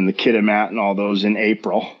Kalem and the Kitimat and all those in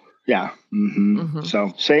April. Yeah. Mm-hmm. Mm-hmm.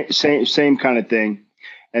 So same kind of thing.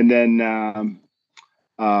 And then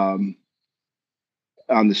on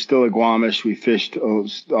the Stillaguamish, we fished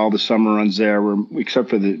all the summer runs there,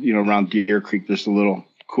 except for around Deer Creek, there's a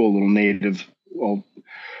cool little native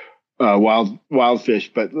wild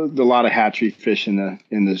fish, but a lot of hatchery fish in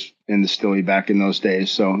the Stilly back in those days.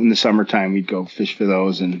 So in the summertime, we'd go fish for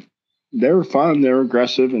those, and they were fun. They were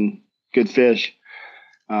aggressive and good fish.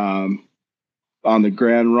 On the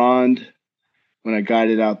Grand Ronde, when I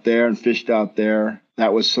guided out there and fished out there,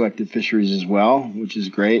 that was selected fisheries as well, which is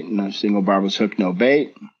great. And a single barbless hook, no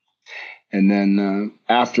bait. And then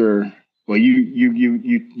after, well,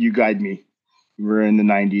 you guide me. We're in the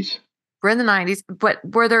 90s. We're in the 90s, but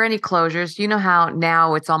were there any closures? You know how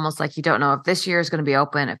now it's almost like you don't know if this year is going to be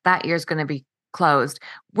open, if that year is going to be closed.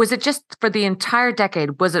 Was it just for the entire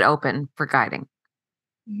decade? Was it open for guiding?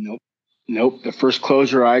 Nope. The first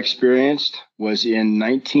closure I experienced was in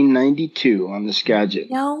 1992 on the Skagit.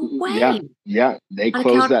 No way. Yeah. They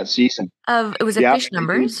closed that season. It was fish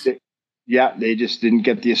numbers. They just didn't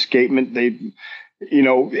get the escapement.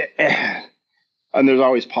 And there's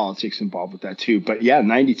always politics involved with that too. But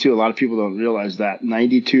 92, a lot of people don't realize that.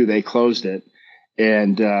 92, they closed it.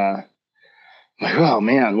 And oh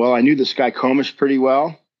man, well, I knew the Skykomish pretty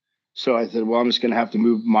well. So I said, well, I'm just going to have to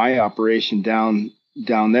move my operation down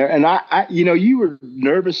there. And I you were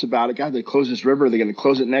nervous about it. God, they close this river. They're going to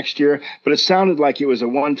close it next year. But it sounded like it was a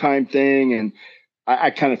one-time thing. And I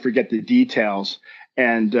kind of forget the details.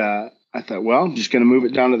 And I thought, well, I'm just going to move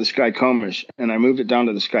it down to the Skykomish. And I moved it down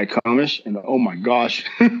to the Skykomish. And oh my gosh,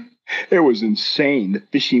 it was insane. The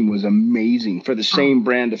fishing was amazing for the same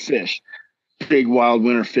brand of fish. Big wild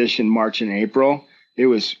winter fish in March and April. It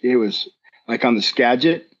was like on the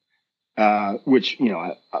Skagit. Which,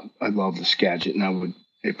 I love the Skagit, and I would,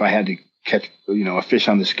 if I had to catch, a fish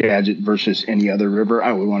on the Skagit versus any other river,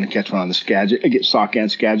 I would want to catch one on the Skagit. I get Sauk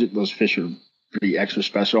and Skagit. Those fish are pretty extra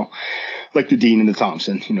special, like the Dean and the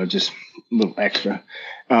Thompson, just a little extra.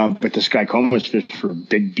 But the Skykomish fish for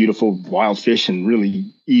big, beautiful wild fish and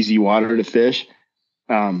really easy water to fish.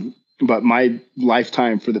 But my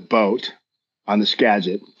lifetime for the boat on the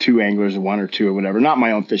Skagit, 2 anglers, 1 or 2 or whatever, not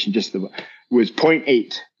my own fishing, just was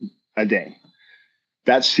 0.8 a day.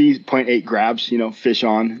 That's 0.8 grabs, fish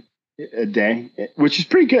on a day, which is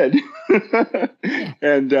pretty good.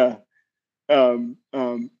 And on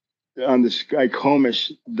the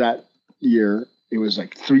Skykomish that year, it was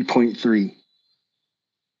like 3.3.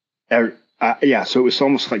 So it was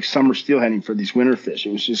almost like summer steelheading for these winter fish.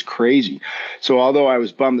 It was just crazy. So although I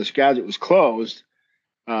was bummed the Skagit was closed,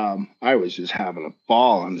 I was just having a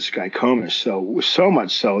ball on the Skykomish. So it was so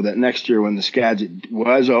much so that next year when the Skagit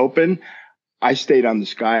was open, I stayed on the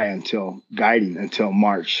Sky until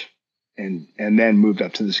March and then moved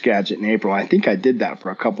up to the Skagit in April. I think I did that for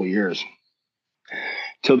a couple of years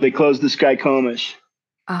till they closed the Skykomish.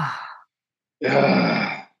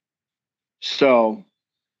 So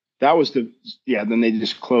that was then they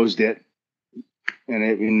just closed it.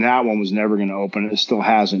 And that one was never going to open. It still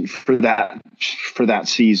hasn't for that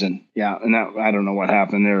season. Yeah. And that, I don't know what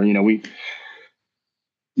happened there.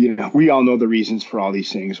 We all know the reasons for all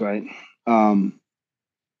these things, right?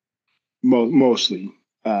 Mostly,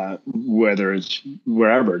 whether it's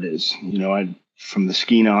wherever it is, from the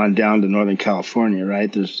Skeena on down to Northern California,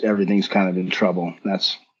 right? Everything's kind of in trouble.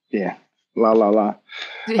 That's, la, la, la.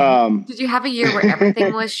 Did you have a year where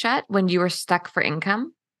everything was shut when you were stuck for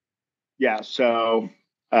income? Yeah. So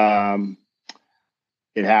it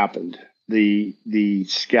happened. The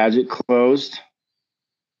Skagit closed,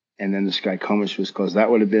 and then the Skykomish was closed. That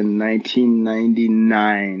would have been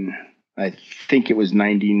 1999. I think it was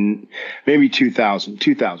maybe 2000.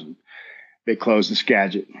 2000. They closed the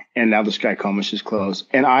Skagit, and now the Skykomish is closed.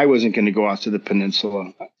 And I wasn't going to go out to the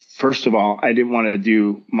peninsula. First of all, I didn't want to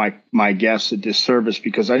do my guests a disservice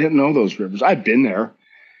because I didn't know those rivers. I'd been there,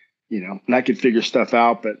 and I could figure stuff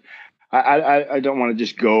out, but I don't want to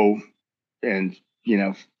just go and,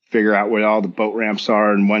 figure out where all the boat ramps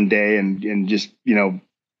are in one day and just,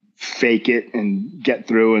 fake it and get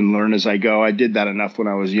through and learn as I go. I did that enough when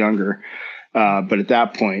I was younger. But at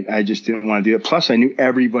that point, I just didn't want to do it. Plus, I knew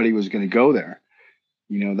everybody was going to go there.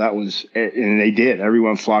 That was, and they did.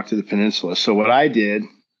 Everyone flocked to the peninsula. So what I did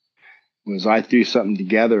was I threw something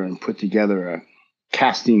together and put together a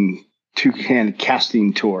two-hand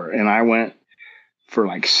casting tour. And I went for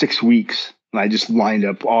like 6 weeks, and I just lined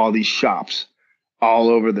up all these shops all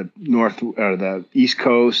over the north or the East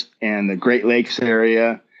Coast and the Great Lakes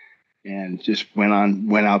area. And just went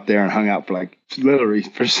out there and hung out for literally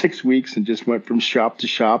for 6 weeks and just went from shop to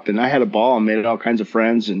shop. And I had a ball and made all kinds of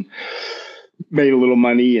friends and made a little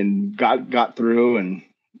money and got through and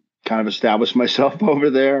kind of established myself over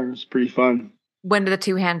there. It was pretty fun. When did the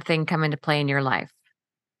two-hand thing come into play in your life?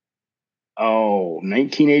 Oh,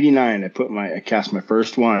 1989. I cast my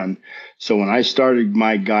first one. So when I started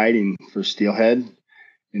my guiding for Steelhead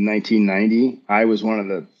in 1990, I was one of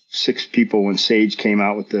the 6 people when Sage came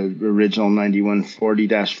out with the original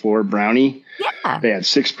 9140-4 Brownie. Yeah. They had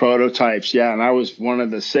 6 prototypes. Yeah. And I was one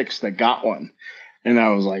of the 6 that got one. And I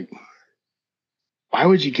was like, why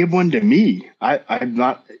would you give one to me? I'm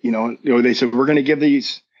not, they said, we're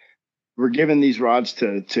giving these rods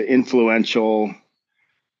to influential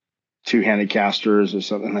two-handed casters or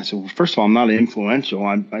something. And I said, well, first of all, I'm not influential.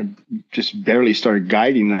 I just barely started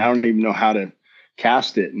guiding and I don't even know how to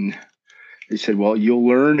cast it. And they said, well, you'll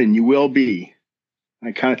learn and you will be.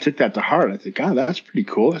 I kind of took that to heart. I think, God, that's pretty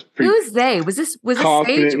cool. That's pretty. Who's they? Was this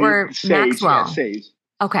Sage or Maxwell? Yeah, Sage.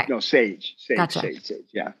 Okay. No, Sage. Gotcha. Sage.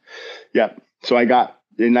 Yeah. Yep. So I got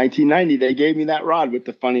in 1990. They gave me that rod with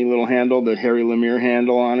the funny little handle, the Harry Lemire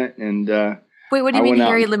handle on it, and wait, what do you mean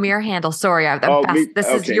Harry Lemire handle? Sorry,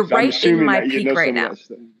 you're right in my peak right now.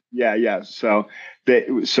 Else. Yeah. So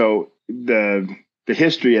the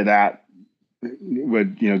history of that.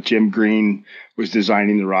 Jim Green was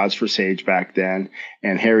designing the rods for Sage back then,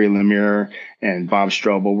 and Harry Lemire and Bob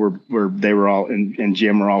Strobel were all and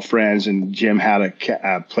Jim were all friends, and Jim had a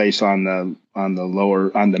place on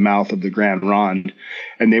the mouth of the Grand Ronde,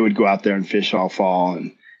 and they would go out there and fish all fall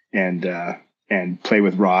and play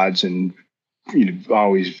with rods, and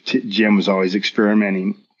Jim was always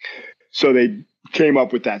experimenting. So they came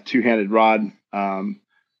up with that two-handed rod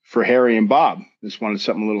for Harry and Bob. Just wanted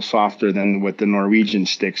something a little softer than what the Norwegian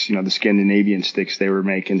sticks, the Scandinavian sticks they were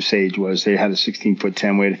making. Sage was, they had a 16-foot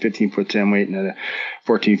 10 weight, a 15-foot 10 weight, and a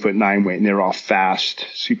 14-foot 9 weight. And they were all fast,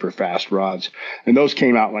 super fast rods. And those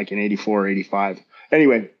came out like in 84, 85.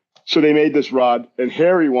 Anyway, so they made this rod, and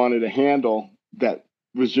Harry wanted a handle that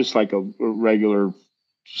was just like a regular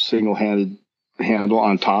single-handed handle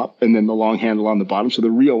on top, and then the long handle on the bottom. So the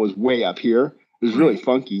reel was way up here. It was really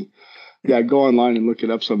funky. Yeah, go online and look it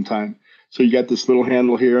up sometime. So you got this little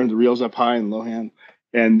handle here, and the reel's up high and low hand.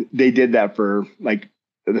 And they did that for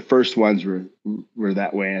the first ones were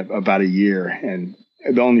that way about a year. And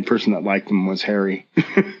the only person that liked them was Harry.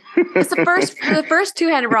 The first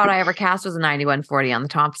two-handed rod I ever cast was a 9140 on the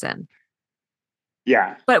Thompson.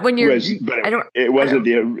 Yeah, but when it was not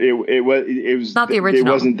the original.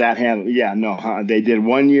 It wasn't that handle. Yeah, no, they did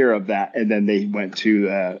 1 year of that, and then they went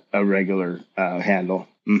to a regular handle.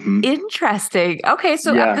 Mm-hmm. Interesting. Okay,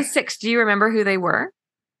 so of the 6, do you remember who they were?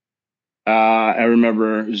 I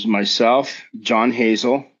remember it was myself, John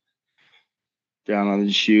Hazel, down on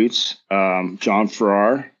the chutes, John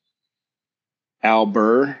Farrar, Al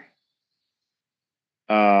Burr.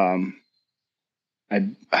 I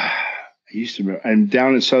used to remember. I'm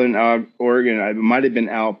down in Southern Oregon. It might have been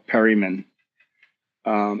Al Perryman.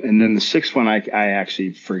 And then the 6th one, I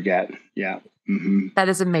actually forget. Yeah. Mm-hmm. That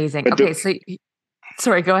is amazing. Okay, so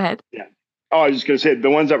sorry, go ahead. Yeah. Oh, I was just going to say the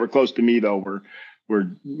ones that were close to me though were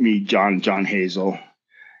me, John Hazel,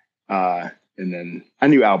 and then I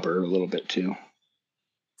knew Al Burr a little bit too.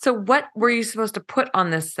 So what were you supposed to put on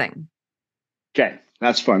this thing? Okay,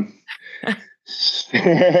 that's fun.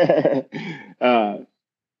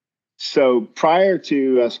 So prior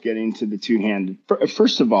to us getting to the two-handed,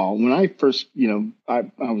 first of all, when I first, I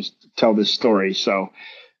was tell this story. So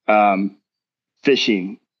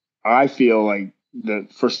fishing, I feel like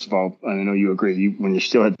that, first of all, I know you agree, when you're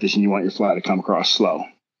steelhead fishing, you want your fly to come across slow.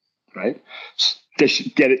 right? They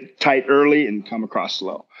should get it tight early and come across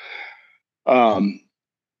slow.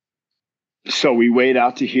 So we wade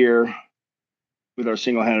out to here with our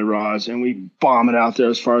single-handed rods, and we bomb it out there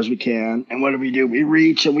as far as we can. And what do? We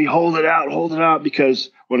reach and we hold it out, because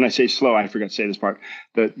when I say slow, I forgot to say this part.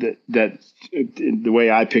 The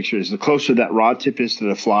way I picture it is the closer that rod tip is to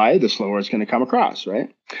the fly, the slower it's going to come across,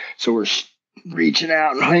 right? So we're reaching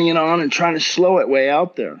out and hanging on and trying to slow it way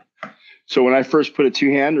out there. So when I first put a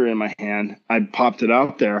two-hander in my hand, I popped it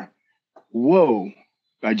out there. Whoa!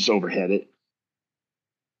 I just overhead it.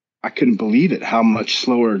 I couldn't believe it, how much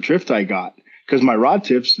slower drift I got, because my rod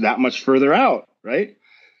tip's that much further out, right?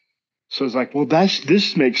 So it's like, well,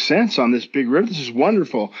 this makes sense on this big river. This is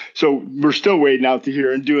wonderful. So we're still wading out to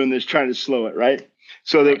here and doing this, trying to slow it, right?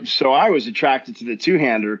 So I was attracted to the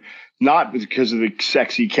two-hander, not because of the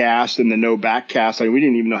sexy cast and the no back cast. We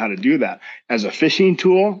didn't even know how to do that. As a fishing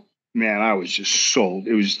tool, man, I was just sold.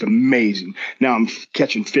 It was just amazing. Now I'm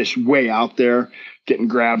catching fish way out there, getting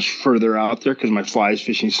grabs further out there because my fly is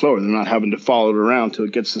fishing slower. They're not having to follow it around till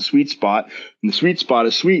it gets the sweet spot. And the sweet spot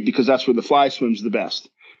is sweet because that's where the fly swims the best,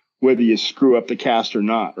 whether you screw up the cast or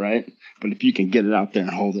not, right? But if you can get it out there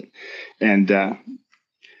and hold it. And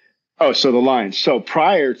so the line. So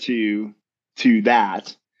prior to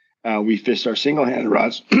that, we fished our single-handed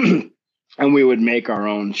rods and we would make our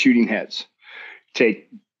own shooting heads. Take,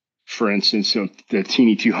 for instance, the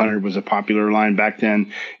Teeny 200 was a popular line back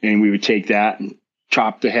then, and we would take that and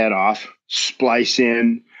chop the head off, splice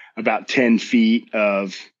in about 10 feet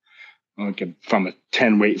of from a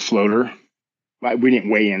 10 weight floater. We didn't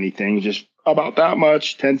weigh anything, just about that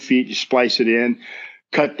much, 10 feet. You splice it in,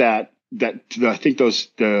 cut that. I think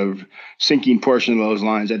the sinking portion of those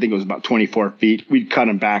lines, I think it was about 24 feet. We'd cut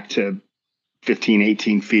them back to 15,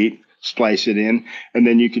 18 feet, splice it in, and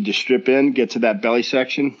then you could just strip in, get to that belly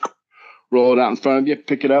section, roll it out in front of you,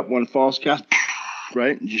 pick it up, one false cast,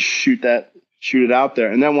 right? And just shoot it out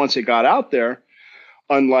there. And then once it got out there,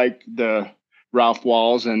 unlike the Ralph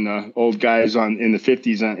Walls and the old guys in the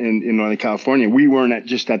 50s in Northern California, we weren't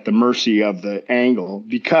just at the mercy of the angle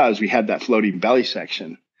because we had that floating belly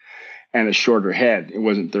section and a shorter head. It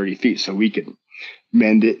wasn't 30 feet, so we could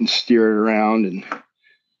mend it and steer it around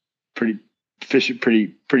and fish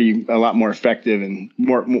it a lot more effective and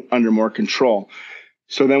under more control.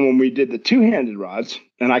 So then when we did the two-handed rods,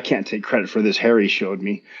 and I can't take credit for this, Harry showed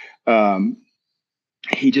me,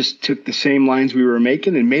 he just took the same lines we were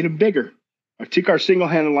making and made them bigger. I took our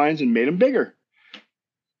single-handed lines and made them bigger.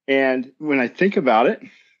 And when I think about it,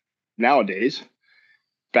 nowadays,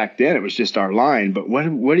 back then it was just our line. But what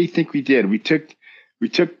do you think we did? We took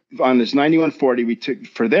on this 9140. We took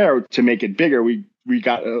for there to make it bigger. We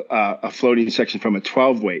got a floating section from a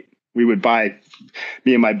 12 weight. We would buy.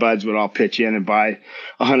 Me and my buds would all pitch in and buy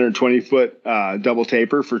 120-foot double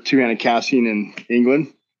taper for two-handed casting in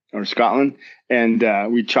England or Scotland, and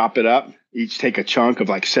we'd chop it up. Each take a chunk of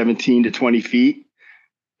like 17 to 20 feet,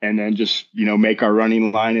 and then just make our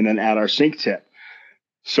running line and then add our sink tip.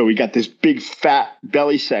 So we got this big fat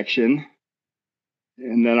belly section,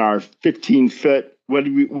 and then our 15-foot. What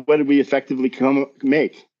did we effectively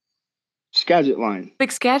make? Skagit line.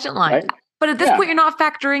 Big Skagit line. Right? But at this point, you're not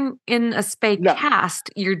factoring in a spay cast.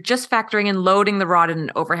 You're just factoring in loading the rod in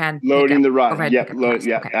an overhand. Loading the rod. Yeah,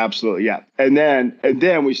 okay. Absolutely. Yeah. And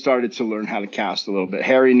then we started to learn how to cast a little bit.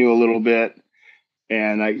 Harry knew a little bit,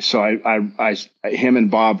 and him and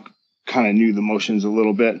Bob kind of knew the motions a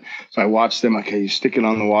little bit. So I watched them. Okay, you stick it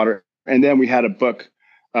on the water. And then we had a book,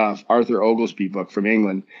 Arthur Oglesby book from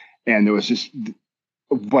England, and there was just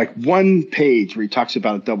like one page where he talks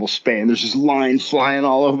about a double spay, and there's this line flying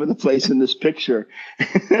all over the place in this picture.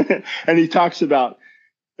 And he talks about,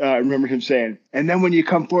 I remember him saying, and then when you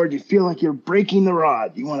come forward, you feel like you're breaking the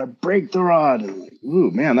rod. You want to break the rod. And I'm like,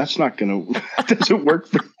 ooh, man, that doesn't work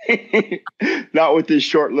for me. Not with this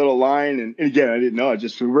short little line. And again, I didn't know.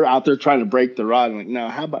 We're out there trying to break the rod. I'm like, no,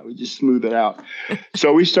 how about we just smooth it out?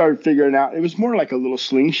 So we started figuring out, it was more like a little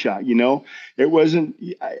slingshot, It wasn't,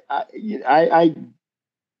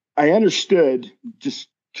 I understood just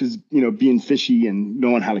because, being fishy and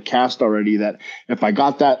knowing how to cast already, that if I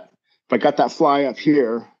got that fly up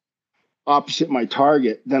here opposite my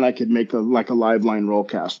target, then I could make a live line roll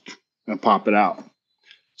cast and pop it out.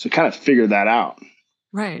 So kind of figured that out.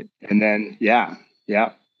 Right. And then, yeah.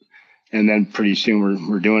 And then pretty soon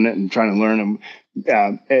we're doing it and trying to learn them.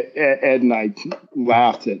 Ed and I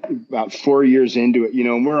laughed at about 4 years into it,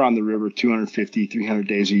 and we're on the river 250, 300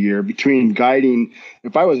 days a year between guiding.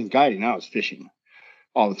 If I wasn't guiding, I was fishing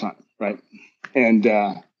all the time. Right. And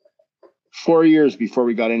 4 years before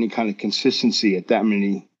we got any kind of consistency at that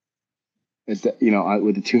is that,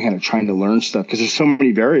 with the two-hander trying to learn stuff because there's so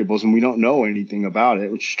many variables and we don't know anything about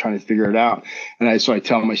it. We're just trying to figure it out. And so I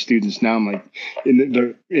tell my students now, I'm like,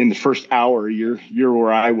 in the first hour, you're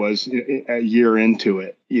where I was a year into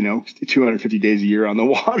it, 250 days a year on the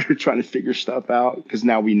water, trying to figure stuff out because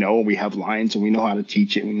now we know we have lines and we know how to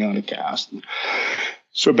teach it. We know how to cast.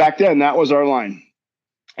 So back then that was our line.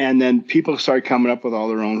 And then people started coming up with all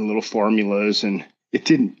their own little formulas, and it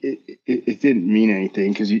didn't mean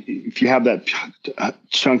anything because if you have that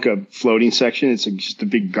chunk of floating section, it's just a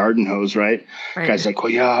big garden hose, right? Guys like,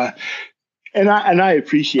 well, yeah. And I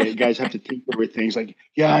appreciate it. Guys have to tinker with things like,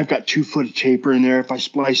 yeah, I've got 2 foot of taper in there. If I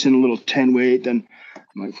splice in a little 10 weight, then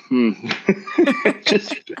I'm like,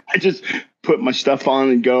 I just put my stuff on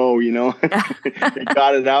and go, I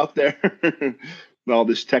got it out there. All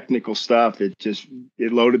this technical stuff, it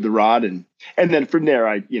loaded the rod, and then from there,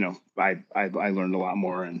 I learned a lot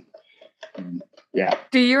more, and yeah.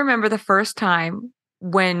 Do you remember the first time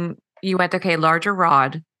when you went, okay, larger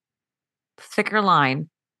rod, thicker line,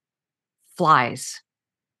 flies,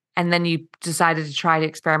 and then you decided to try to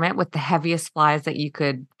experiment with the heaviest flies that you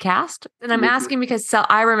could cast? And I'm asking because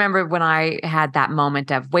I remember when I had that moment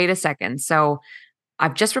of, wait a second, so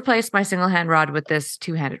I've just replaced my single hand rod with this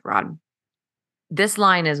two-handed rod. This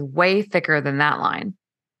line is way thicker than that line.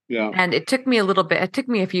 Yeah. And it took me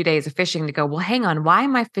a few days of fishing to go, well, hang on, why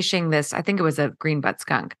am I fishing this? I think it was a greenbutt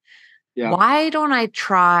skunk. Yeah. Why don't I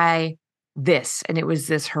try this? And it was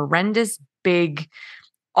this horrendous, big,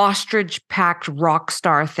 ostrich-packed rock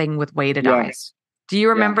star thing with weighted eyes. Do you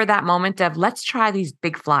remember that moment of, let's try these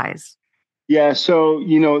big flies? Yeah. So,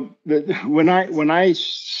 when I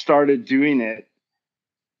started doing it,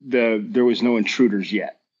 there was no intruders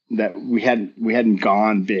yet. That we hadn't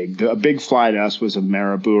gone big. A big fly to us was a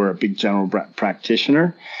marabou or a big general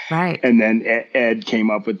practitioner. Right. And then Ed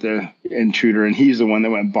came up with the intruder, and he's the one that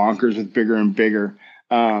went bonkers with bigger and bigger.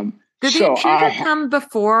 Did the intruder come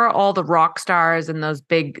before all the rock stars and the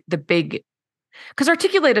big, because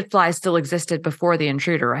articulated flies still existed before the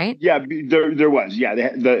intruder, right? Yeah, there was. Yeah,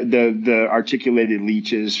 the articulated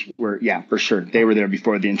leeches were, for sure. They were there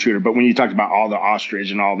before the intruder. But when you talked about all the ostrich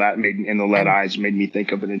and all that, and the lead eyes made me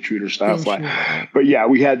think of an intruder style fly. But yeah,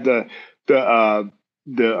 we had the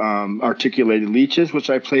articulated leeches, which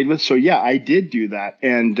I played with. So yeah, I did do that.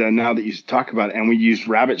 And now that you talk about it, and we used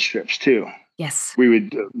rabbit strips too. Yes. We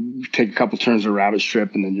would take a couple turns of rabbit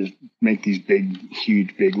strip and then just make these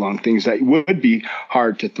huge, big, long things that would be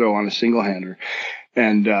hard to throw on a single hander.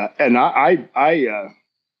 And I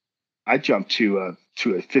jumped to a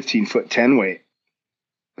 15-foot 10 weight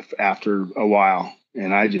after a while.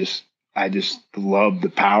 And I just loved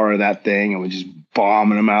the power of that thing, and was just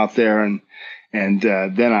bombing them out there. And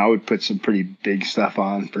then I would put some pretty big stuff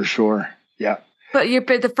on for sure. Yeah. But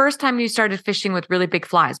the first time you started fishing with really big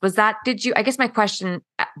flies, I guess my question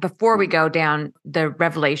before we go down the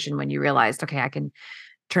revelation when you realized, okay, I can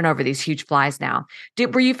turn over these huge flies now.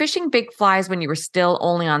 Were you fishing big flies when you were still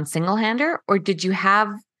only on single hander, or did you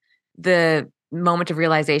have the moment of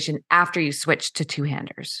realization after you switched to two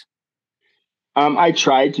handers? I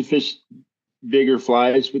tried to fish bigger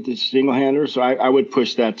flies with the single hander. So I would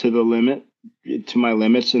push that to my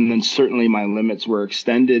limits. And then certainly my limits were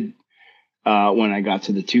extended when I got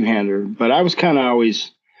to the two-hander, but I was kind of always,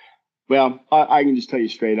 I can just tell you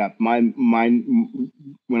straight up,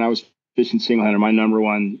 when I was fishing single-hander, my number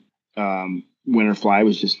one winter fly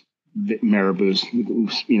was just marabous,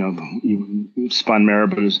 spun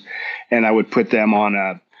marabous, and I would put them on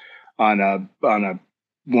a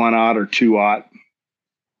 1/0 or 2/0,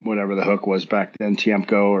 whatever the hook was back then,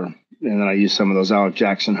 Tiemco, and then I used some of those Alec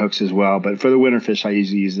Jackson hooks as well. But for the winter fish, I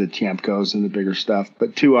usually use the Tiemcos and the bigger stuff,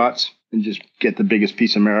 but 2/0 and just get the biggest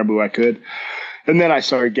piece of marabou I could. And then I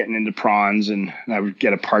started getting into prawns, and I would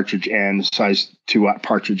get a partridge end, size 2/0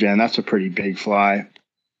 partridge end. That's a pretty big fly.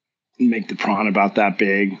 Make the prawn about that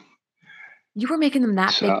big. You were making them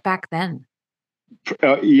that big back then.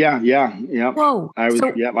 Yeah. Whoa.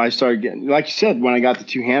 I started getting, like you said, when I got the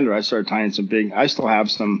two-hander, I started tying some big. I still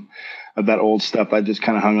have some of that old stuff I just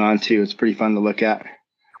kind of hung on to. It's pretty fun to look at.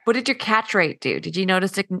 What did your catch rate do? Did you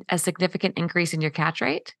notice a significant increase in your catch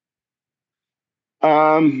rate?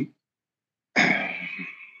 I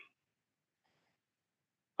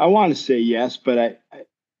want to say yes, but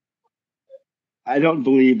I don't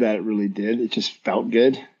believe that it really did. It just felt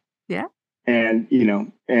good. Yeah. And,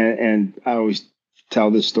 and I always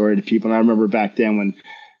tell this story to people. And I remember back then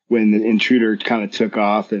when the intruder kind of took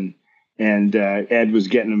off and Ed was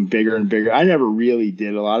getting them bigger and bigger. I never really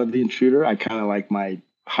did a lot of the intruder. I kind of like my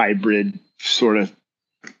hybrid sort of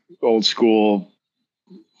old school,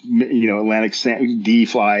 Atlantic D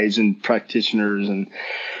flies and practitioners.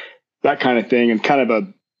 that kind of thing, and kind of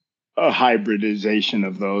a hybridization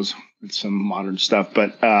of those with some modern stuff.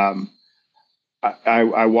 But I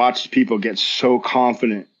watched people get so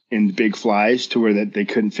confident in big flies to where that they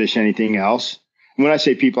couldn't fish anything else. And when I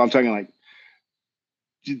say people, I'm talking like,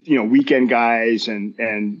 weekend guys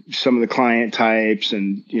and some of the client types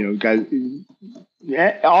and, guys,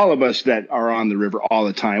 all of us that are on the river all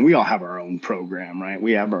the time. We all have our own program, right?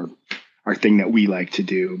 We have our thing that we like to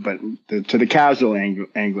do, but to the casual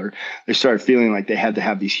angler, they started feeling like they had to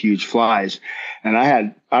have these huge flies. And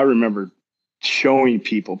I remember showing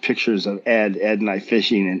people pictures of Ed and I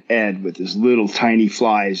fishing, and Ed with his little tiny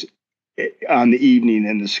flies on the evening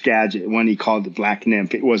in the Skagit, one he called the black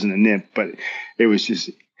nymph. It wasn't a nymph, but it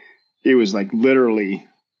was like literally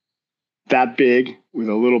that big with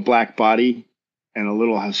a little black body and a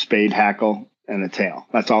little spade hackle and a tail.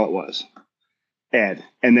 That's all it was. Ed.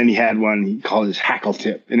 And then he had one he called his hackle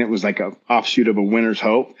tip, and it was like a offshoot of a winter's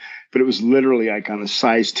hope, but it was literally like on a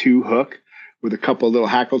size 2 hook with a couple of little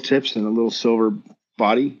hackle tips and a little silver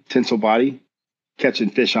tinsel body,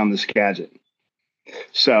 catching fish on the Skagit.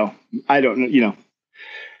 So I don't know,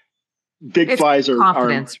 big flies are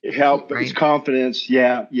help. Right? It's confidence.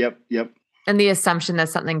 Yeah. Yep. And the assumption that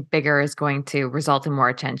something bigger is going to result in more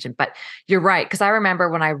attention. But you're right. Because I remember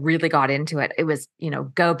when I really got into it, it was,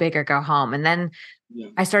 go big or go home. And then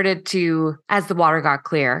I started to, as the water got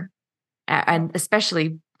clear, and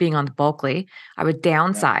especially being on the Bulkley, I would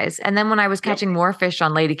downsize. And then when I was catching more fish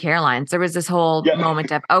on Lady Caroline's, there was this whole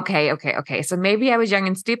moment of, okay. So maybe I was young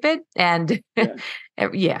and stupid. And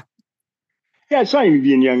yeah. Yeah, it's not even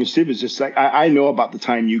being young and stupid. It's just like I know about the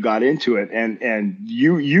time you got into it, and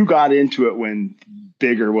you got into it when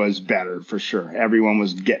bigger was better for sure. Everyone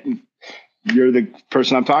was getting. You're the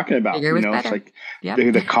person I'm talking about. Bigger was better. It's like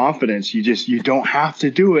the confidence. You don't have to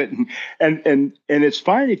do it, and it's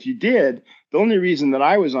fine if you did. The only reason that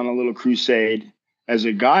I was on a little crusade as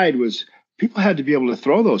a guide was people had to be able to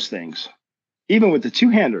throw those things, even with the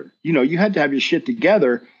 2-hander. You had to have your shit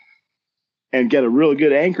together and get a really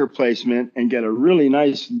good anchor placement and get a really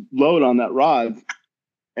nice load on that rod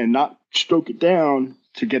and not stroke it down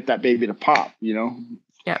to get that baby to pop, to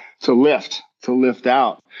lift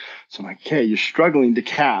out. So I'm like, okay, you're struggling to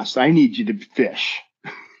cast. I need you to fish.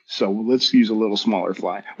 So let's use a little smaller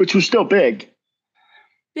fly, which was still big.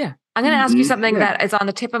 Yeah. I'm going to ask you something that is on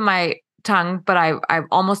the tip of my tongue, but I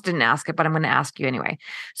almost didn't ask it, but I'm going to ask you anyway.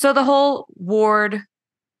 So the whole Ward,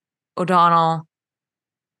 O'Donnell,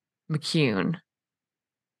 McCune.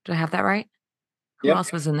 Did I have that right? Who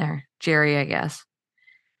else was in there? Jerry, I guess.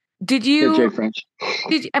 Did you? Jay French.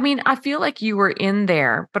 I feel like you were in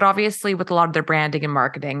there, but obviously with a lot of their branding and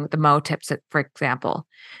marketing, the Mo tips, for example.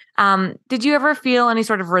 Did you ever feel any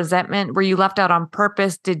sort of resentment? Were you left out on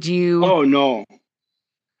purpose? Did you? Oh no.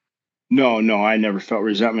 No, I never felt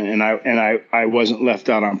resentment, and I wasn't left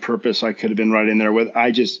out on purpose. I could have been right in there with.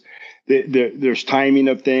 There's timing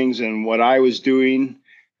of things and what I was doing.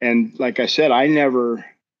 And like I said, I never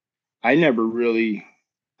really,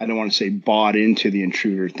 I don't want to say bought into the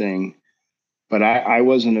intruder thing, but I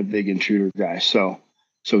wasn't a big intruder guy. So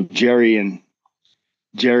Jerry and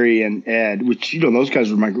Ed, which, those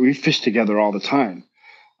guys we fished together all the time.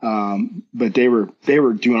 But they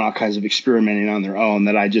were doing all kinds of experimenting on their own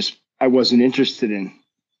that I wasn't interested in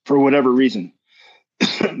for whatever reason,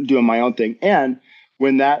 doing my own thing. And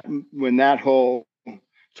when that whole,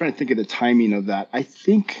 trying to think of the timing of that. I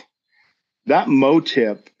think that Mo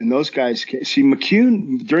tip and those guys, see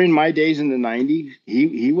McCune during my days in the 90s,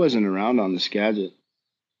 he wasn't around on the Skagit.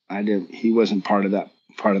 He wasn't part of that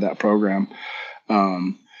program.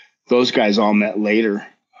 Those guys all met later.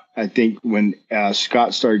 I think when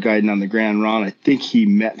Scott started guiding on the Grand Ron, I think he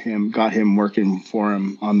got him working for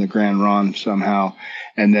him on the Grand Ron somehow.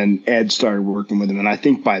 And then Ed started working with him. And I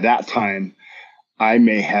think by that time I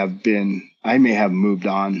may have moved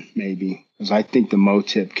on, maybe, because I think the Mo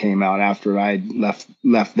tip came out after I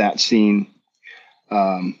left that scene.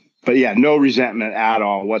 But yeah, no resentment at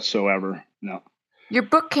all whatsoever. No. Your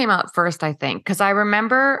book came out first, I think, because I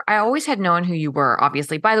remember I always had known who you were,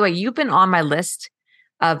 obviously. By the way, you've been on my list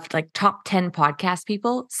of like top 10 podcast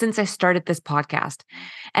people since I started this podcast.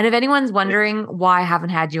 And if anyone's wondering why I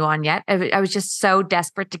haven't had you on yet, I was just so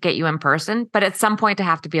desperate to get you in person. But at some point I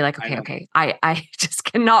have to be like, okay, I just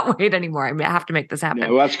cannot wait anymore. I have to make this happen. Yeah,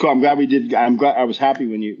 well, that's cool. I'm glad we did. I'm glad I was happy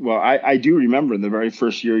when I do remember the very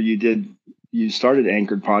first year you started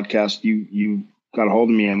Anchored Podcast. You got a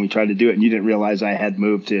hold of me and we tried to do it, and you didn't realize I had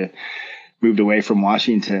moved away from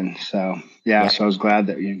Washington. So So I was glad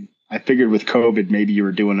that I figured with COVID, maybe you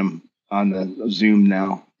were doing them on the Zoom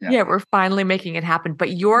now. Yeah, we're finally making it happen.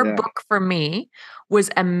 But your book for me was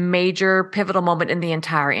a major pivotal moment in the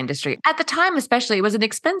entire industry. At the time, especially, it was an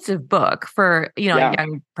expensive book for, a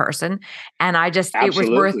young person. And it was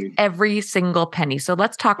worth every single penny. So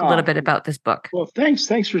let's talk a little bit about this book. Well, thanks.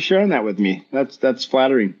 Thanks for sharing that with me. That's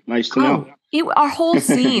flattering. Nice to know. Our whole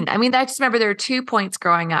scene. I mean, I just remember there were 2 points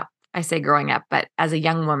growing up. I say growing up, but as a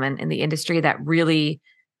young woman in the industry that really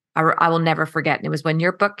I will never forget. And it was when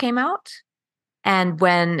your book came out. And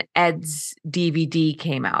when Ed's DVD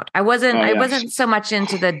came out, I wasn't so much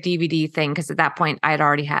into the DVD thing because at that point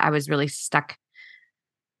I was really stuck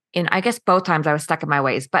in, I guess both times I was stuck in my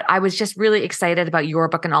ways, but I was just really excited about your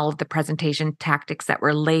book and all of the presentation tactics that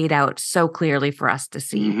were laid out so clearly for us to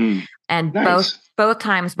see. Mm-hmm. And both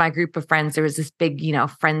times my group of friends, there was this big,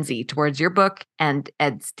 frenzy towards your book and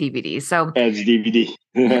Ed's DVD. So Ed's DVD,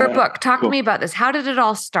 your book, talk to me about this. How did it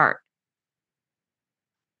all start?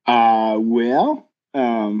 I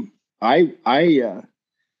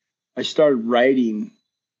started writing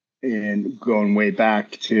and going way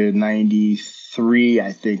back to 93.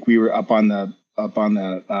 I think we were up on the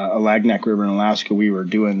Alagnak River in Alaska. We were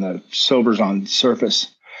doing the silvers on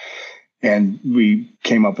surface, and we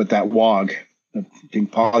came up with that wog, the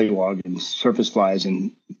big polywog and surface flies.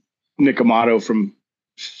 And Nick Amato from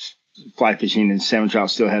Fly Fishing and Salmon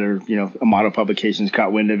Trout Steelhead, Amato Publications,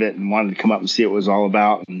 caught wind of it and wanted to come up and see what it was all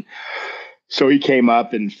about. And so he came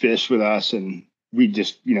up and fished with us, and we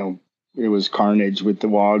just, it was carnage with the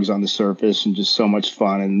wogs on the surface and just so much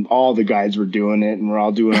fun. And all the guides were doing it, and we're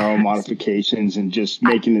all doing our own modifications and just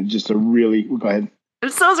making it just a really, go ahead. I'm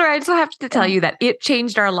so sorry. I just have to tell you that it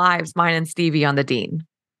changed our lives, mine and Stevie on the Dean.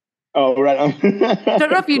 Oh, right. I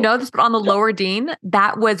don't know if you know this, but on the lower Dean,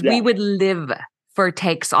 that was, we would live for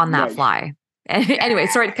takes on that fly. Anyway,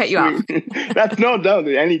 sorry to cut you off. That's no,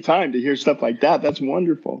 any time to hear stuff like that. That's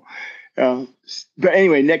wonderful. But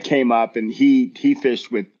anyway, Nick came up and he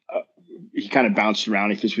fished with, he kind of bounced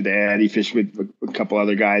around. He fished with Ed. He fished with a couple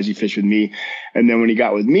other guys. He fished with me. And then when he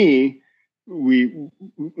got with me,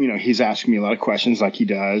 he's asking me a lot of questions like he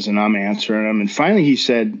does, and I'm answering them. And finally he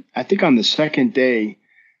said, I think on the second day,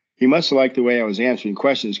 he must have liked the way I was answering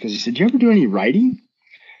questions, because he said, "Do you ever do any writing?"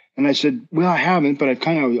 And I said, "Well, I haven't, but I've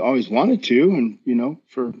kind of always wanted to." And,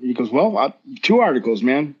 he goes, "Well, 2 articles,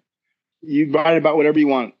 man. You write about whatever you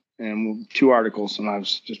want." And 2 articles. And I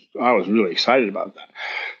was really excited about that.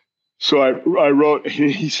 So I wrote,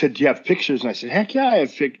 he said, "Do you have pictures?" And I said, "Heck yeah, I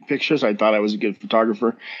have pictures." I thought I was a good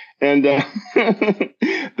photographer. And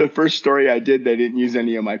the first story I did, they didn't use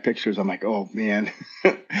any of my pictures. I'm like, oh man,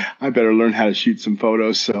 I better learn how to shoot some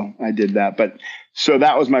photos. So I did that. So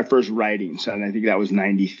that was my first writing. So I think that was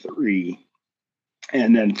 93.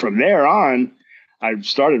 And then from there on, I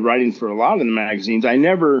started writing for a lot of the magazines. I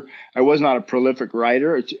was not a prolific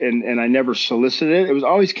writer, and I never solicited it. It was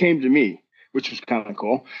always came to me, which was kind of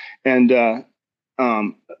cool. And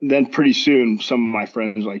then pretty soon, some of my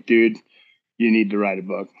friends were like, "Dude, you need to write a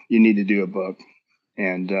book. You need to do a book."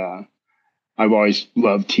 And I've always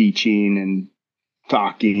loved teaching and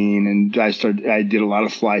talking, and I did a lot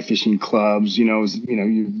of fly fishing clubs.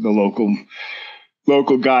 The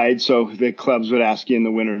local guide. So the clubs would ask you in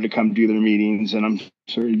the winter to come do their meetings, and I'm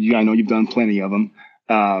sure I know you've done plenty of them.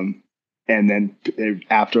 And then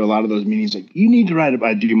after a lot of those meetings, like, "You need to write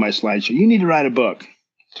I do my slideshow. You need to write a book."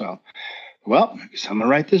 So, well, I guess I'm gonna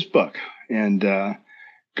write this book. And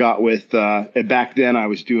got with back then I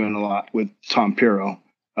was doing a lot with Tom Pirro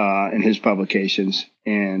and his publications,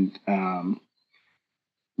 and I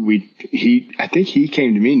think he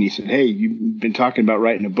came to me and he said, "Hey, you've been talking about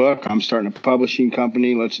writing a book. I'm starting a publishing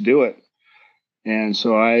company. Let's do it." And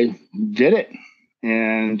so I did it.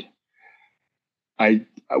 And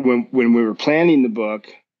when we were planning the book,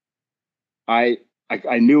 I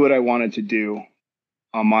knew what I wanted to do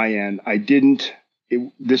on my end.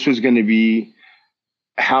 This was going to be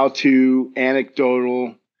how to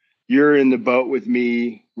anecdotal. You're in the boat with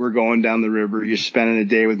me. We're going down the river. You're spending a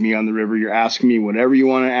day with me on the river. You're asking me whatever you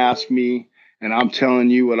want to ask me, and I'm telling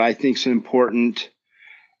you what I think is important.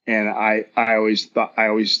 And I always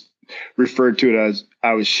referred to it as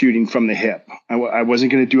I was shooting from the hip. I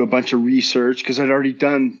wasn't going to do a bunch of research, because I'd already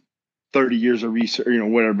done 30 years of research,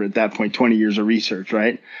 whatever at that point, 20 years of research,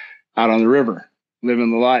 right? Out on the river,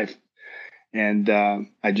 living the life. And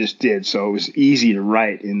I just did. So it was easy to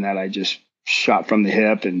write in that I just shot from the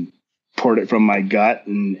hip and poured it from my gut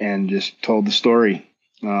and just told the story.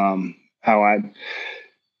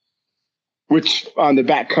 Which on the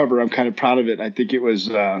back cover, I'm kind of proud of it. I think it was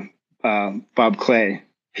Bob Clay.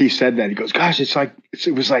 He said that. He goes, "Gosh,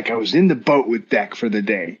 it was like I was in the boat with Deck for the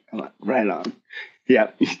day." I'm like, right on.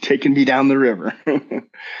 Yeah, he's taking me down the river.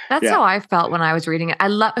 That's Yeah. how I felt when I was reading it. I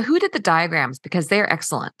love who did the diagrams because they're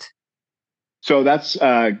excellent. So that's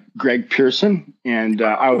Greg Pearson, and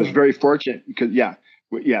I was very fortunate because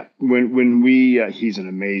when we he's an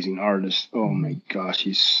amazing artist. Oh my gosh,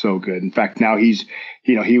 he's so good. In fact, now he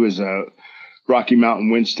was a Rocky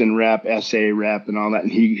Mountain Winston rep, SA rep, and all that,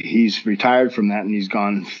 and he's retired from that, and he's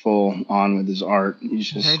gone full on with his art.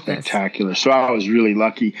 He's just spectacular. So I was really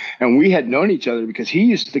lucky, and we had known each other because he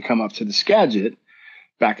used to come up to the Skagit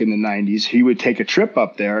back in the 90s. He would take a trip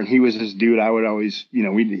up there, and he was this dude I would always,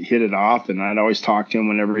 we'd hit it off, and I'd always talk to him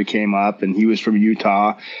whenever he came up, and he was from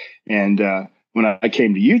Utah. And when I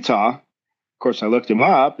came to Utah, of course, I looked him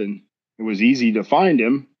up, and it was easy to find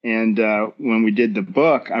him. And when we did the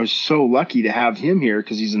book, I was so lucky to have him here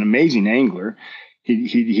because he's an amazing angler.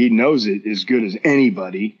 He knows it as good as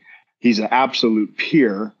anybody. He's an absolute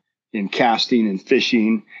peer in casting and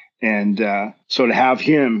fishing. And so to have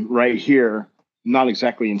him right here, not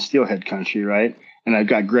exactly in steelhead country, right? And I've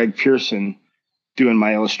got Greg Pearson doing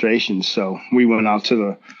my illustrations. So we went out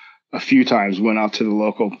a few times, went out to the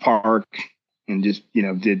local park and just,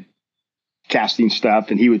 did casting stuff.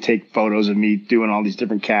 And he would take photos of me doing all these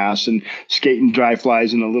different casts and skating dry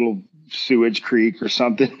flies in a little sewage creek or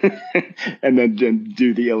something. And then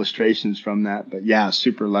do the illustrations from that. But yeah,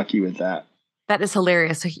 super lucky with that. That is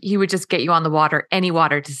hilarious. So he would just get you on the water, any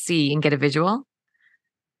water to see and get a visual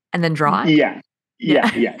and then draw it? Yeah.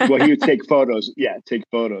 Well, he would take photos. Yeah, take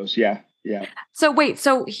photos. Yeah. So wait,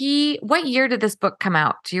 what year did this book come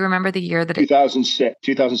out? Do you remember the year that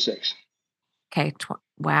 2006. Okay.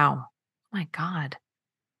 Wow. Oh my God.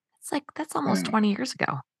 That's almost 20 years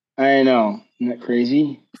ago. I know. Isn't that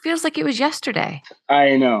crazy? It feels like it was yesterday.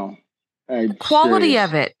 I know. The quality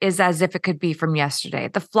of it is as if it could be from yesterday.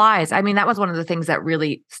 The flies. I mean, that was one of the things that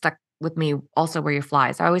really stuck with me also were your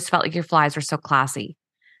flies. I always felt like your flies were so classy.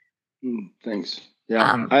 Thanks.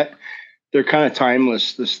 Yeah. They're kind of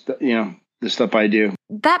timeless. The stuff I do.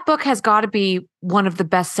 That book has got to be one of the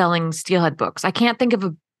best-selling Steelhead books. I can't think of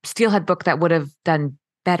a Steelhead book that would have done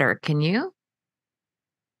better. Can you?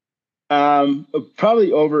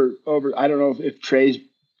 Probably over. I don't know if Trey's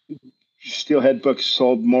Steelhead books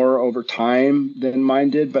sold more over time than mine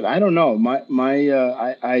did, but I don't know.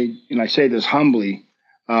 I say this humbly.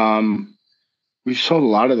 We've sold a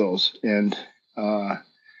lot of those, and I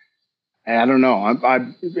don't know.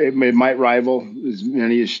 It might rival as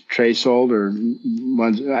many as Trey sold, or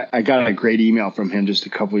ones. I got a great email from him just a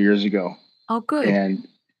couple of years ago. Oh, good. And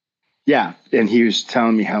yeah, and he was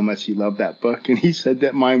telling me how much he loved that book, and he said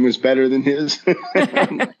that mine was better than his.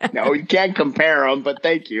 No, you can't compare them, but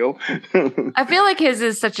thank you. I feel like his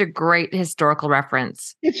is such a great historical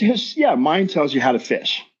reference. It's just, mine tells you how to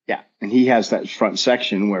fish. Yeah, and he has that front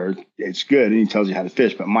section where it's good, and he tells you how to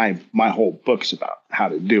fish. But my whole book's about how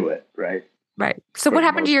to do it, right? Right. So what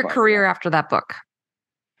happened to your career after that book?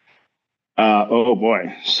 Oh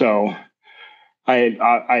boy. So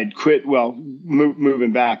I'd quit. Well,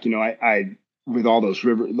 moving back, I with all those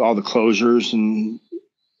all the closures, and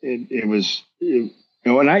it was,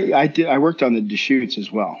 and I worked on the Deschutes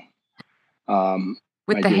as well.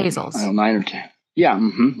 With the hazels. 9 or 10. Yeah.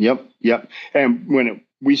 Mm-hmm, yep. And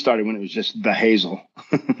we started when it was just the hazel.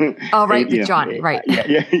 Oh, right. With Johnny. Right.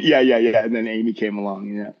 Yeah. And then Amy came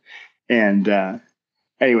along. Yeah. And,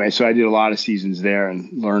 anyway, so I did a lot of seasons there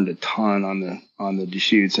and learned a ton on the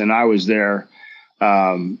Deschutes. And I was there,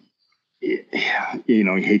 you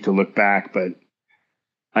hate to look back, but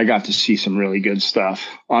I got to see some really good stuff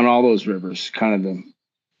on all those rivers, kind of the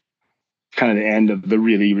end of the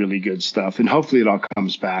really, really good stuff. And hopefully it all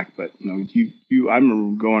comes back. But I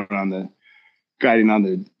remember guiding on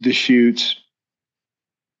the Deschutes.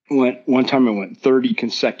 One time I went 30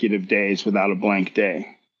 consecutive days without a blank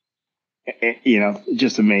day.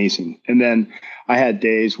 Just amazing. And then I had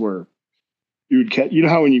days where you would catch,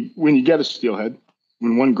 how when you get a steelhead,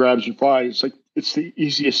 when one grabs your fly, it's like, it's the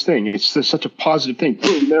easiest thing. It's such a positive thing.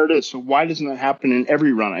 Boom, there it is. So why doesn't that happen in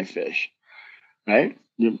every run I fish? Right?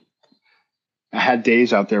 I had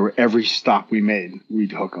days out there where every stop we made,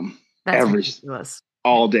 we'd hook them. That's ridiculous.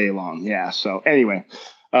 All day long. Yeah. So anyway,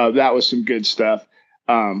 that was some good stuff.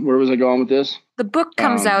 Where was I going with this? The book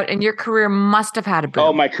comes out and your career must have had a boom.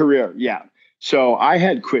 Oh, my career. Yeah. So I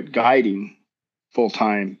had quit guiding full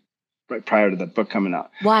time right prior to the book coming out.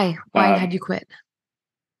 Why? Why had you quit?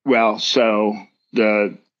 Well, so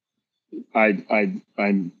I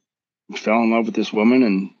fell in love with this woman,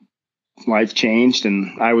 and life changed,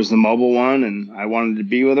 and I was the mobile one, and I wanted to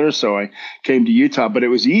be with her. So I came to Utah, but it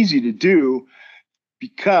was easy to do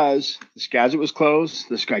because the Skagit was closed,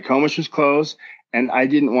 the Skykomish was closed, and I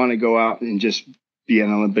didn't want to go out and just be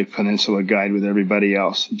an Olympic Peninsula guide with everybody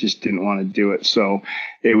else. I just didn't want to do it. So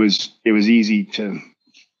it was easy to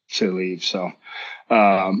leave. So,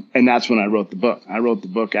 and that's when I wrote the book. I wrote the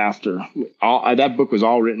book after that book was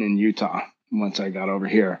all written in Utah. Once I got over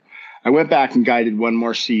here, I went back and guided one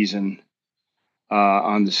more season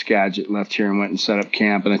on the Skagit, left here and went and set up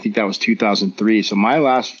camp. And I think that was 2003. So my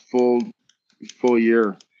last full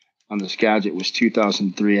year on the Skagit was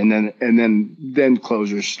 2003. And then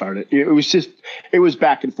closures started. It was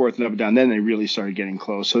back and forth and up and down. Then they really started getting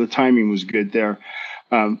close. So the timing was good there.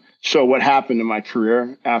 So what happened in my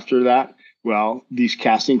career after that? Well, these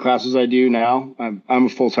casting classes I do now, I'm a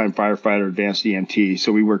full-time firefighter, advanced EMT.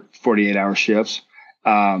 So we work 48-hour shifts.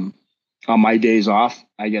 On my days off,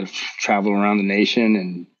 I get to travel around the nation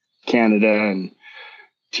and Canada and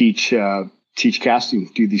teach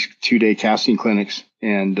casting, do these 2-day casting clinics.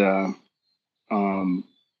 And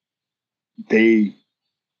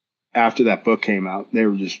after that book came out, they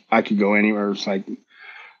were I could go anywhere. It was like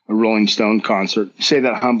a Rolling Stone concert. I say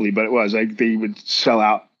that humbly, but it was like they would sell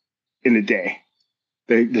out in a day.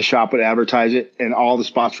 The shop would advertise it and all the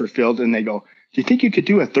spots were filled, and they go, do you think you could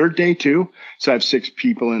do a third day too? So I have 6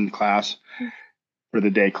 people in the class for the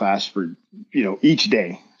day class for, each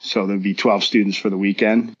day. So there'd be 12 students for the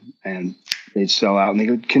weekend, and they'd sell out, and they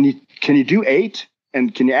go, can you do 8?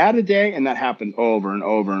 And can you add a day? And that happened over and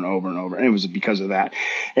over and over and over. And it was because of that.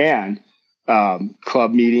 And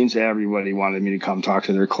club meetings, everybody wanted me to come talk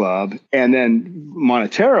to their club. And then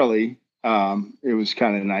monetarily, it was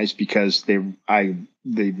kind of nice because they were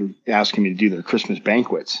asking me to do their Christmas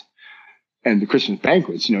banquets. And the Christmas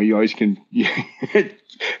banquets, you always can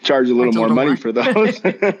charge a little more money for those.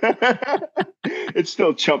 It's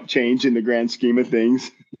still chump change in the grand scheme of things,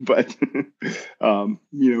 but in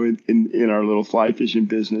our little fly fishing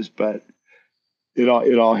business, but it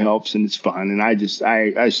all helps and it's fun. And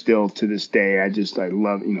I still to this day, I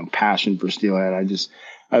love, passion for steelhead.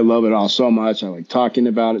 I love it all so much. I like talking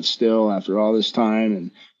about it still after all this time and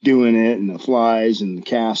doing it and the flies and the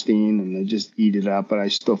casting, and I just eat it up. But I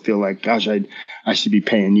still feel like, gosh, I should be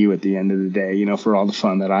paying you at the end of the day, for all the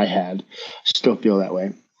fun that I had. I still feel that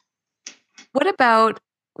way. What about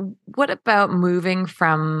moving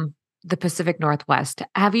from the Pacific Northwest?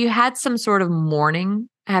 Have you had some sort of mourning?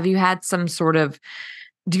 Have you had some sort of,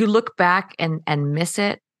 do you look back and miss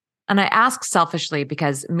it? And I ask selfishly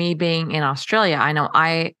because me being in Australia, I know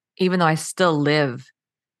even though I still live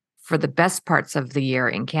for the best parts of the year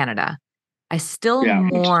in Canada, I still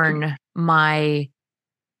mourn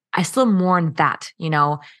that,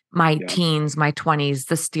 my teens, my 20s,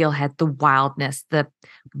 the steelhead, the wildness, the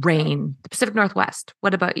rain, the Pacific Northwest.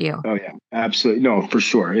 What about you? Oh yeah, absolutely. No, for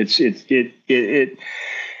sure.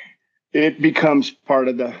 It becomes part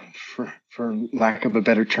of the, for lack of a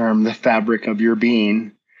better term, the fabric of your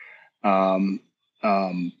being.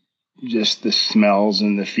 Just the smells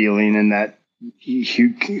and the feeling and that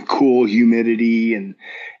cool humidity and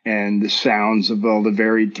the sounds of all the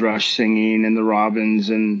varied thrush singing and the robins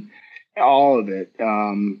and all of it,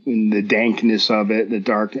 and the dankness of it, the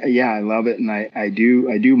dark. Yeah, I love it. And I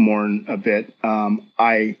do mourn a bit.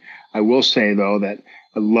 I will say though that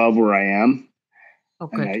I love where I am. Oh,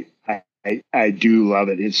 good. And I do love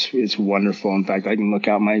it. It's wonderful. In fact, I can look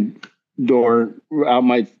out my door, out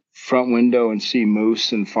my front window and see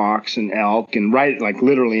moose and fox and elk and like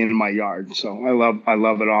literally in my yard. So I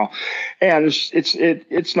love it all. And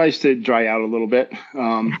it's nice to dry out a little bit,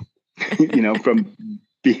 from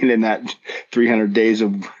being in that 300 days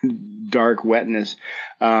of dark wetness.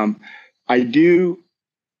 One of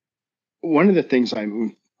the things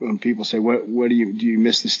when people say, what do you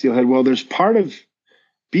miss the steelhead? Well, there's part of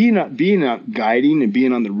being out guiding and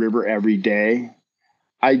being on the river every day.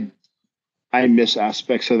 I miss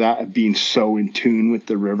aspects of that, of being so in tune with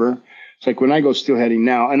the river. It's like when I go steelheading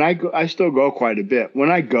now, and I still go quite a bit.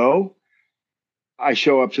 When I go, I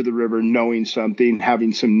show up to the river knowing something,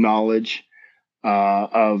 having some knowledge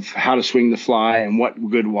of how to swing the fly and what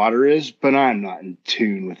good water is, but I'm not in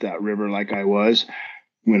tune with that river like I was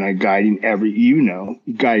when I guiding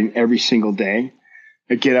every single day.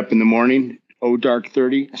 I get up in the morning, dark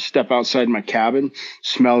 30, step outside my cabin,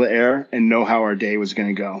 smell the air, and know how our day was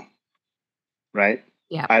going to go. Right.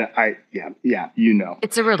 Yeah.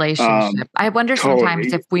 It's a relationship. I wonder sometimes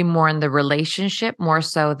totally. if we mourn the relationship more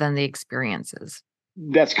so than the experiences.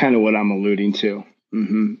 That's kind of what I'm alluding to.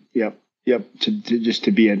 Mm-hmm. Yep.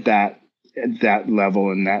 To be at that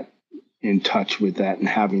level and that in touch with that and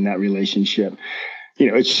having that relationship.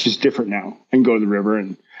 It's just different now. I can go to the river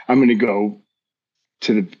and I'm going to go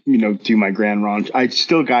do my Grand Ronde. I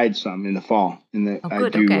still guide some in the fall. I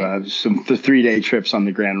do the 3-day trips on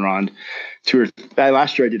the Grand Ronde.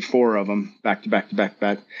 Last year I did 4 of them back to back to back to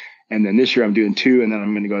back, and then this year I'm doing 2, and then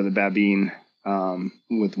I'm going to go to the Babine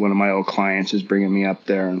with one of my old clients is bringing me up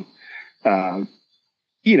there, and I'll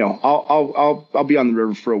be on the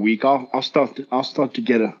river for a week. I'll start to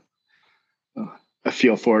get a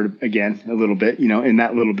feel for it again a little bit, in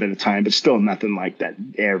that little bit of time, but still nothing like that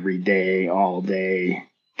every day, all day,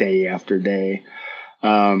 day after day.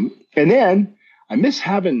 And then I miss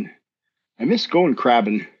going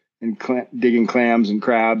crabbing and digging clams and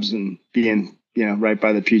crabs and being, right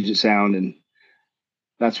by the Puget Sound. And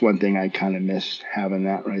that's one thing I kind of miss, having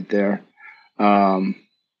that right there. But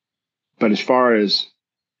as far as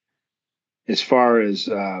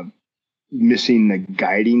missing the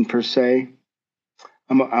guiding per se,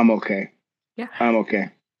 I'm okay. Yeah. I'm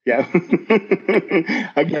okay. Yeah.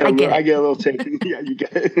 I get a little taste. Yeah, you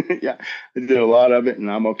get it. Yeah. I did a lot of it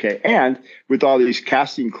and I'm okay. And with all these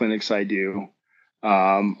casting clinics I do,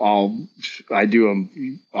 I do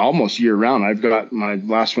them almost year round. I've got my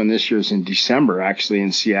last one this year is in December, actually,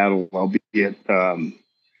 in Seattle. I'll be at,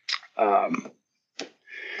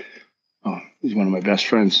 he's one of my best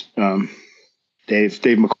friends, Dave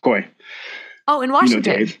McCoy. Oh, in Washington.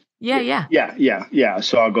 Dave. Yeah.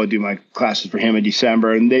 So I'll go do my classes for him in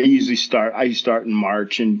December, and they usually I start in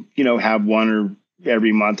March, and have one or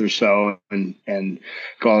every month or so, and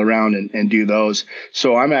go all around and do those.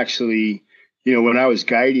 So I'm actually, when I was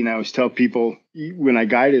guiding, I always tell people when I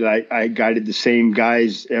guided, I guided the same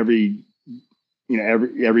guys every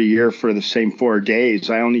year for the same 4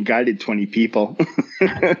 days. I only guided 20 people,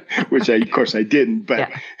 which of course I didn't,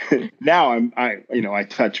 but now I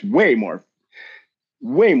touch way more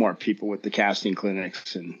people with the casting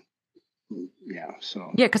clinics, and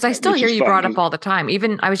because I still hear you brought up all the time.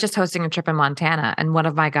 Even I was just hosting a trip in Montana, and one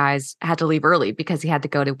of my guys had to leave early because he had to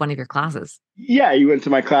go to one of your classes. Yeah, he went to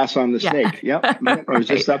my class on the snake. Yep. I was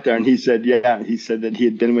just up there, and he said that he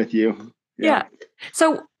had been with you. Yeah.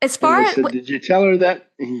 So as far as did you tell her that?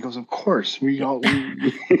 And he goes, of course. You're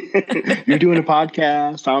doing a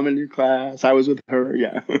podcast. I'm in your class. I was with her.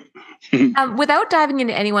 Yeah. Without diving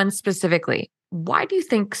into anyone specifically, why do you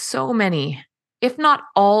think so many, if not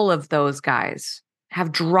all of those guys,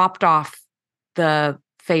 have dropped off the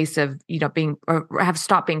face of, being, or have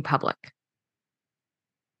stopped being public?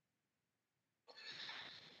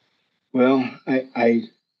 Well, I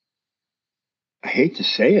hate to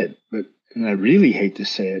say it, and I really hate to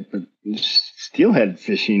say it, but steelhead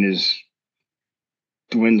fishing is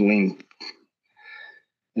dwindling.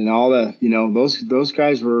 And all the, those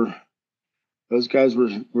guys were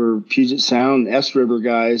Puget Sound S River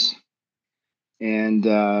guys, and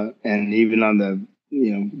even on the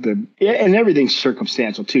and everything's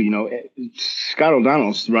circumstantial too. Scott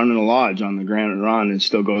O'Donnell's running a lodge on the Grand Ronde and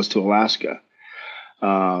still goes to Alaska.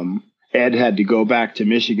 Ed had to go back to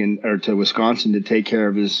Michigan or to Wisconsin to take care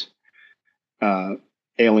of his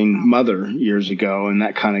ailing mother years ago, and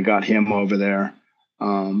that kind of got him over there.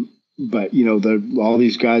 But all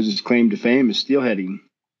these guys' claim to fame is steelheading.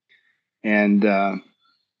 And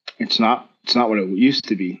it's not what it used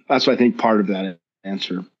to be. That's what I think part of that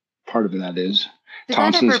answer. Part of that is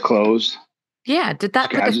Thompson's closed. Yeah. Did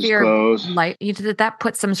that put the fear? Did that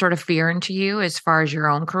put some sort of fear into you as far as your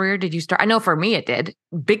own career? Did you start? I know for me it did,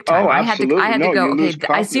 big time. Oh, I had to go. Okay,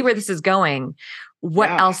 I see where this is going.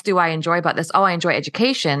 What else do I enjoy about this? Oh, I enjoy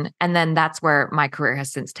education, and then that's where my career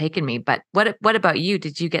has since taken me. But what about you?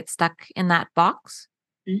 Did you get stuck in that box?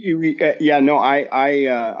 Yeah, no,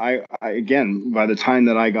 I again, by the time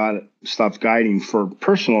that I stopped guiding for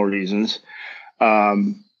personal reasons,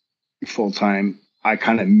 full time, I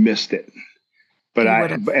kind of missed it. But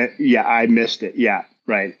I missed it. Yeah,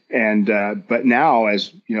 right. And but now,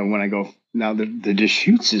 as when I go now, the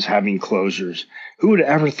Deschutes is having closures. Who would have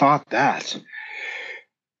ever thought that?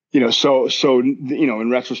 So in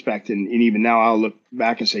retrospect, and even now, I'll look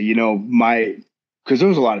back and say, because there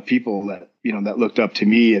was a lot of people that that looked up to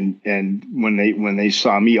me, and when they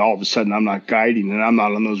saw me, all of a sudden I'm not guiding and I'm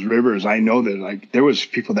not on those rivers. I know that there was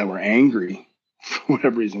people that were angry for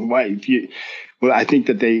whatever reason. Why? I think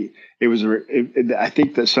that I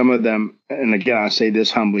think that some of them, and again I say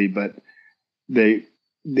this humbly, but they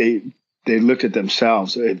looked at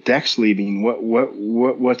themselves. If Deck's leaving,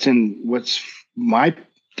 what's my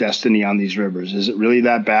destiny on these rivers? Is it really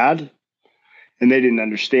that bad? And they didn't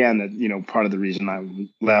understand that, part of the reason I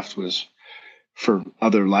left was for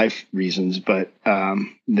other life reasons. But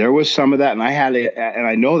there was some of that. And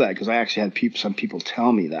I know that because I actually had some people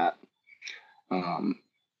tell me that,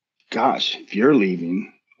 gosh, if you're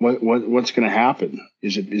leaving, what's going to happen?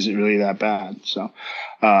 Is it really that bad? So,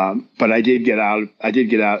 but I did get out.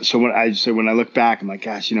 So when I look back, I'm like,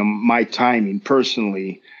 gosh, my timing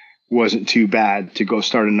personally wasn't too bad to go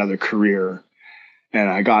start another career. And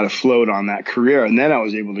I got afloat on that career. And then I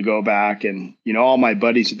was able to go back and, all my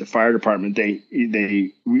buddies at the fire department,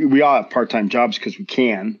 we all have part-time jobs because we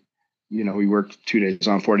can, we work 2 days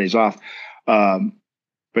on, 4 days off.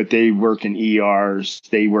 But they work in ERs.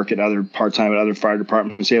 They work at other part-time at other fire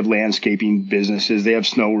departments. They have landscaping businesses. They have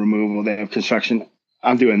snow removal. They have construction.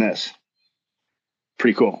 I'm doing this.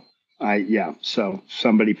 Pretty cool. So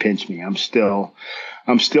somebody pinch me. I'm still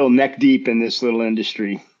neck deep in this little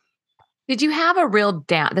industry. Did you have a real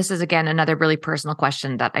down? This is, again, another really personal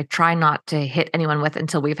question that I try not to hit anyone with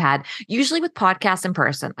until we've had, usually with podcasts in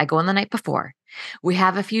person. I go in the night before. We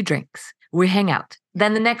have a few drinks. We hang out.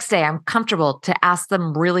 Then the next day, I'm comfortable to ask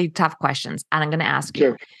them really tough questions. And I'm going to ask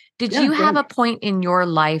you, did you have a point in your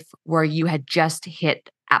life where you had just hit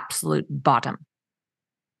absolute bottom?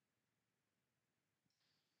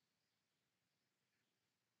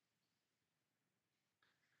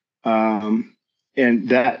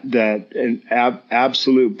 And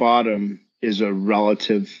absolute bottom is a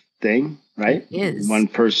relative thing, right? It is. One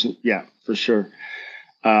person. Yeah, for sure.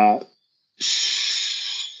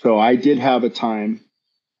 So I did have a time,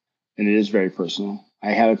 and it is very personal.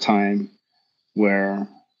 I had a time where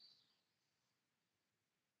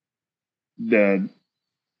the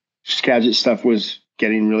Skagit stuff was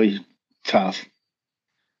getting really tough.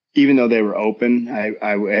 Even though they were open,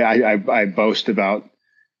 I boast about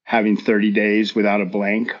having 30 days without a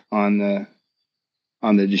blank on the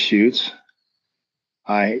Deschutes.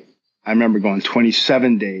 I remember going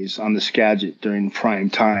 27 days on the Skagit during prime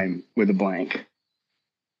time with a blank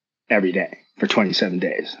every day for 27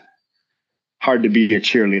 days. Hard to be a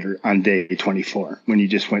cheerleader on day 24 when you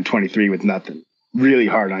just went 23 with nothing. Really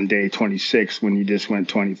hard on day 26 when you just went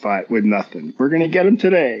 25 with nothing. We're going to get them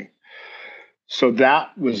today. So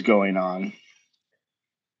that was going on.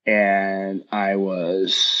 And I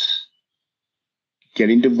was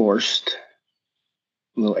getting divorced,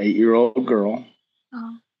 a little 8-year-old girl,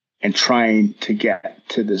 and trying to get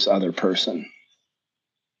to this other person.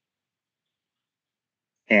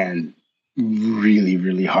 And really,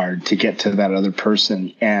 really hard to get to that other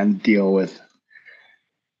person and deal with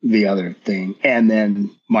the other thing. And then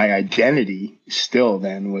my identity still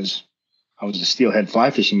then was, I was a steelhead fly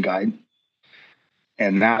fishing guide.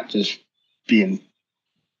 And that just being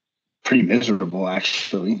pretty miserable,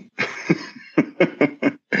 actually,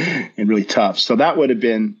 and really tough. So that would have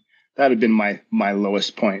been my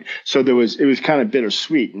lowest point. So it was kind of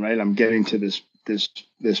bittersweet, right? I'm getting to this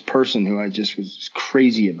person who I just was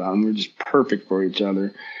crazy about, and we're just perfect for each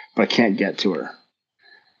other, but I can't get to her.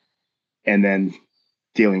 And then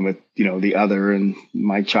dealing with, the other and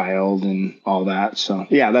my child and all that. So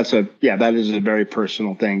that is a very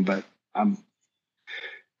personal thing, but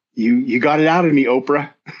you got it out of me, Oprah.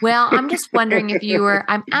 Well, I'm just wondering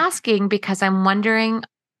I'm asking because I'm wondering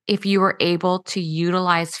if you were able to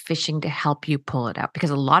utilize fishing to help you pull it out, because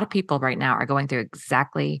a lot of people right now are going through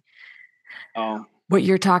exactly what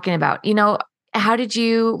you're talking about.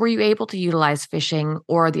 Were you able to utilize fishing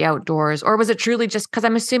or the outdoors, or was it truly just because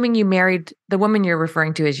I'm assuming you married the woman you're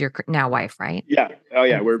referring to as your now wife, right? Yeah. Oh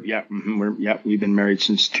yeah. We've been married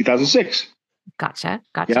since 2006. Gotcha.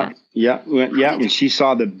 Yeah. When she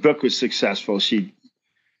saw the book was successful, she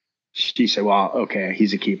said, "Well, okay,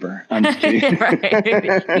 he's a keeper." I'm just kidding.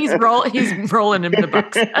 Right. He's rolling in the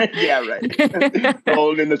books. Yeah, right.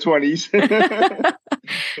 Rolling in the 20s.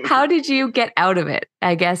 How did you get out of it?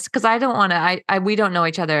 I guess because I don't want to. We don't know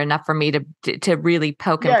each other enough for me to really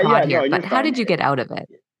poke and prod here. But how did you get out of it?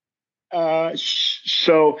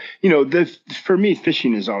 So, for me,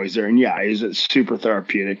 fishing is always there. And it's super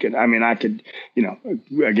therapeutic. And I mean, I could,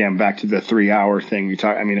 again, back to the 3-hour thing we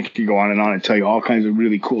talked. I mean, I could go on and tell you all kinds of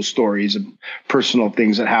really cool stories of personal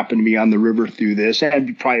things that happened to me on the river through this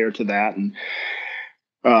and prior to that. And,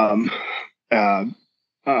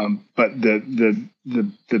 but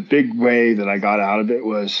the big way that I got out of it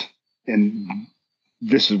was, and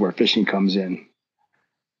this is where fishing comes in.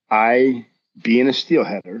 Being a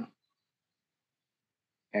steelheader,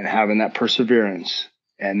 and having that perseverance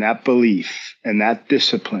and that belief and that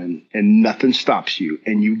discipline, and nothing stops you,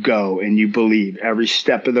 and you go and you believe every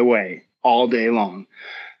step of the way all day long.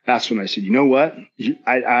 That's when I said, you know what?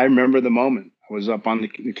 I remember the moment I was up on the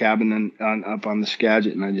cabin and up on the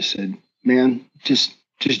Skagit, and I just said, man, just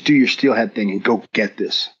do your steelhead thing and go get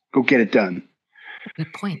this. Go get it done.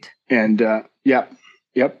 Good point. And yep.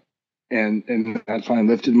 And that's when I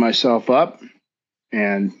lifted myself up.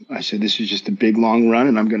 And I said, this is just a big, long run,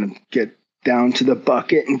 and I'm going to get down to the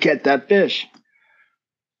bucket and get that fish.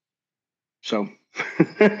 So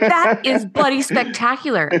that is bloody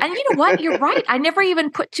spectacular. And you know what? You're right. I never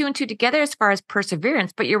even put two and two together as far as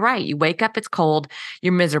perseverance, but you're right. You wake up, it's cold,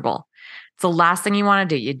 you're miserable. It's the last thing you want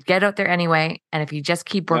to do. You get out there anyway. And if you just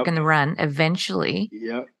keep working the run, eventually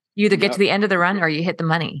you either get to the end of the run or you hit the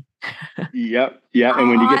money. Yep. And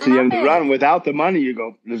when you get to the end of the run without the money, you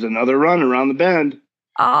go, there's another run around the bend.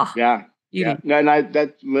 Oh, yeah. And I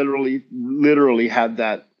that literally had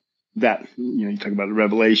that, you talk about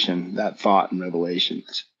revelation, that thought and revelation.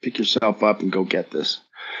 Pick yourself up and go get this.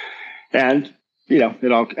 And,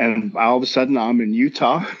 and all of a sudden I'm in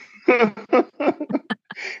Utah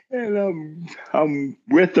and I'm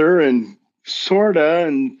with her and sorta,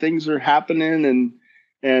 and things are happening.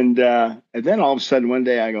 And then all of a sudden one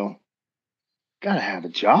day I go, gotta have a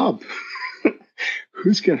job.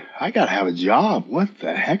 I gotta have a job. What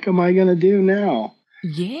the heck am I gonna do now?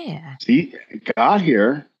 Yeah. See, I got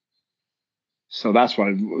here. So that's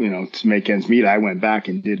why, to make ends meet, I went back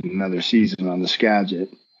and did another season on the Skagit.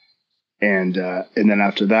 And then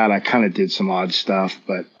after that, I kind of did some odd stuff,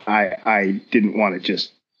 but I didn't want to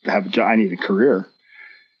just have a job. I need a career.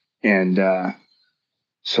 And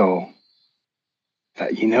so,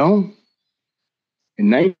 in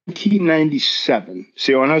 1997,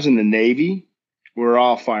 see, when I was in the Navy, we're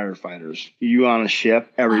all firefighters. You on a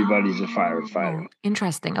ship, everybody's a firefighter.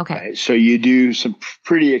 Interesting. Okay. Right? So you do some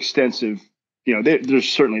pretty extensive, there's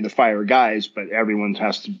certainly the fire guys, but everyone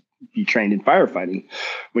has to be trained in firefighting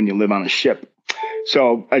when you live on a ship.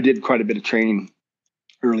 So I did quite a bit of training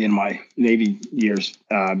early in my Navy years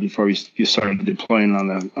before we started deploying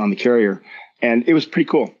on the carrier. And it was pretty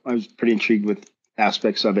cool. I was pretty intrigued with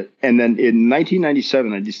aspects of it. And then in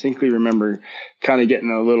 1997, I distinctly remember kind of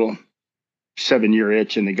getting a little 7-year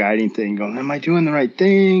itch in the guiding thing, going, am I doing the right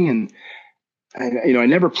thing? And I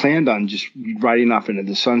never planned on just riding off into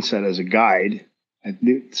the sunset as a guide. I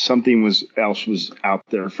knew something else was out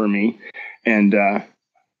there for me. And I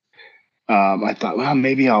thought, well,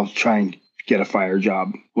 maybe I'll try and get a fire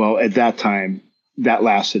job. Well, at that time, that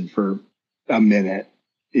lasted for a minute,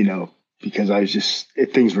 because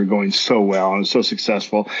things were going so well and so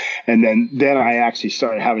successful. And then I actually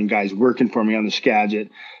started having guys working for me on the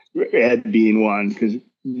Skagit, Ed being one, because,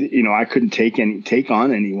 I couldn't take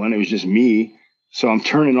on anyone. It was just me. So I'm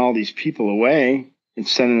turning all these people away and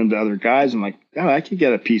sending them to other guys. I'm like, oh, I could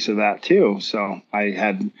get a piece of that too. So I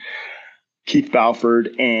had Keith Balford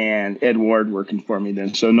and Ed Ward working for me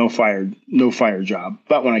then. So no fire job.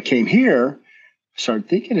 But when I came here, I started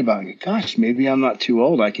thinking about it. Gosh, maybe I'm not too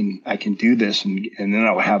old. I can do this. And then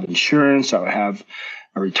I would have insurance. I would have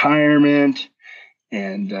a retirement.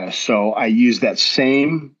 And so I used that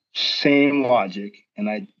same logic. And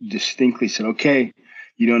I distinctly said, okay,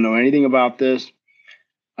 you don't know anything about this.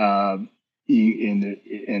 And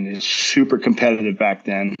it's super competitive back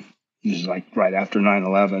then. This is like right after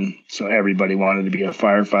 9/11. So everybody wanted to be a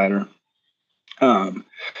firefighter. I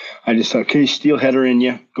just said, okay, Steelhead are in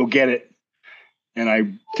you. Go get it. And I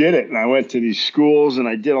did it. And I went to these schools and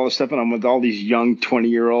I did all this stuff. And I'm with all these young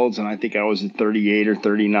 20-year-olds. And I think I was at 38 or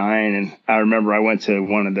 39. And I remember I went to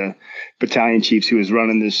one of the battalion chiefs who was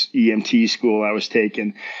running this EMT school I was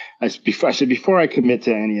taking. I said, before I commit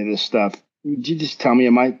to any of this stuff, would you just tell me,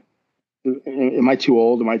 am I too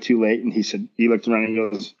old? Am I too late? And he looked around and he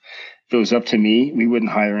goes, if it was up to me, we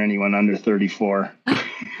wouldn't hire anyone under 34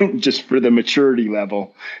 just for the maturity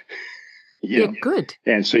level. Good.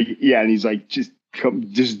 And so, and he's like, just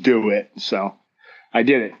do it. So I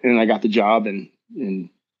did it and I got the job and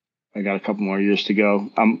I got a couple more years to go.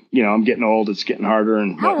 I'm getting old. It's getting harder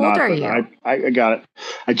and how whatnot. How old are you? I got it.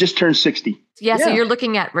 I just turned 60. Yeah. So you're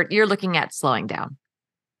looking at slowing down.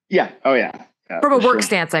 Yeah. Oh yeah. From a work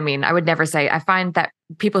stance, I mean, I would never say. I find that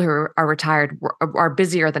people who are retired are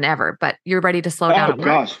busier than ever, but you're ready to slow down. Oh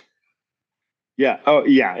gosh. Yeah. Oh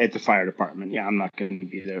yeah. At the fire department. Yeah. I'm not going to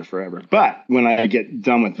be there forever. But when I get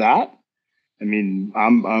done with that, I mean,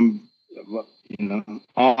 I'm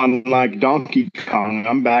on like Donkey Kong.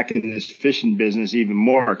 I'm back in this fishing business even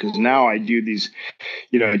more because now I do these,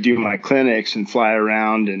 I do my clinics and fly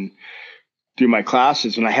around and do my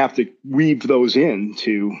classes, and I have to weave those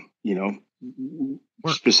into,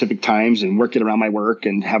 specific times and work it around my work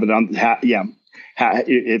and have it on.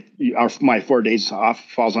 My 4 days off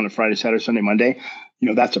falls on a Friday, Saturday, Sunday, Monday,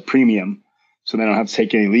 that's a premium. So then I don't have to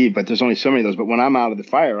take any leave, but there's only so many of those. But when I'm out of the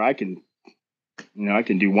fire, I can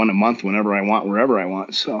do one a month whenever I want, wherever I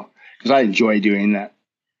want. So, because I enjoy doing that.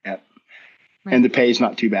 Yeah. Right. And the pay is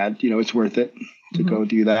not too bad. It's worth it to go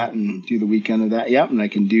do that and do the weekend of that. Yep. And I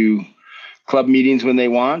can do club meetings when they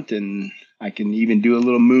want. And I can even do a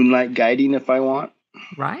little moonlight guiding if I want.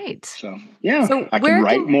 Right. So yeah, So I can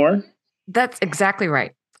write more. That's exactly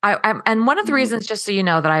right. And one of the reasons, just so you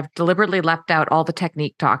know, that I've deliberately left out all the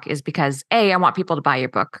technique talk is because A, I want people to buy your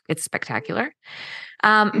book. It's spectacular. B,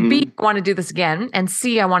 I want to do this again. And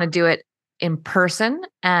C, I want to do it in person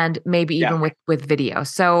and maybe even with video.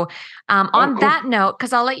 So on that note,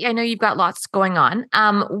 because I know you've got lots going on.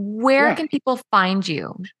 Where can people find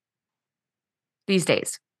you these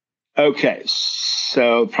days? Okay.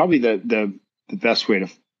 So probably the best way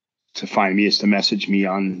to find me is to message me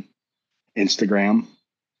on Instagram.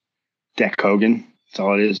 Deck Hogan. That's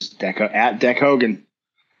all it is. At Deck Hogan.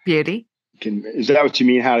 Beauty. Is that what you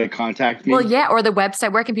mean? How to contact me? Well, yeah. Or the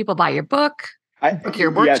website. Where can people buy your book? Book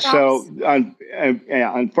your workshops? Yeah. So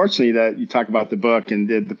unfortunately, that you talk about the book, and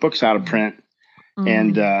the book's out of print,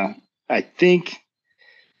 and I think.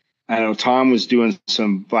 I know Tom was doing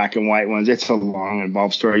some black and white ones. It's a long,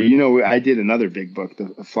 involved story. You know, I did another big book,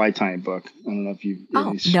 the Fly Time book. I don't know if you.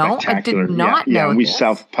 Oh no, I did not know. Yeah, and we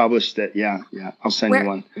self-published it. Yeah. I'll send you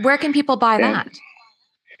one. Where can people buy that?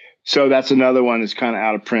 So that's another one that's kind of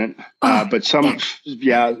out of print. But some,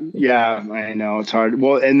 I know it's hard.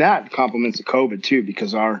 Well, and that complements the COVID too,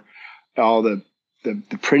 because all the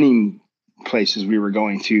printing places we were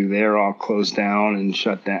going to, they're all closed down and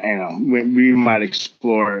shut down. You know, we might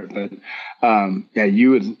explore it, but you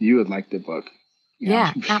would like the book.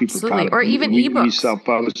 Yeah, absolutely. Or even ebooks. We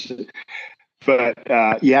self-publish it. But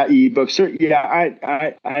ebooks.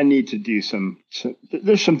 Yeah, I need to do some.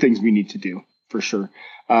 There's some things we need to do for sure.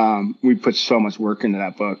 We put so much work into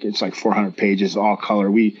that book. It's like 400 pages, all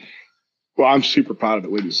color. I'm super proud of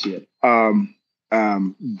it when you see it.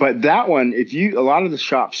 But that one, a lot of the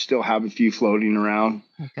shops still have a few floating around.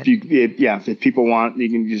 Okay. If people want, you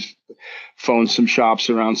can just phone some shops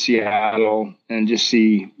around Seattle and just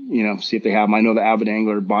see if they have them. I know the Avid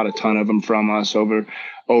Angler bought a ton of them from us over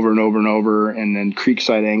and over and over. And then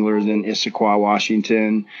Creekside Anglers in Issaquah,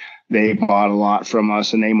 Washington, they bought a lot from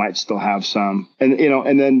us, and they might still have some. And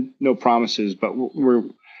and then no promises, but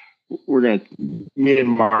me and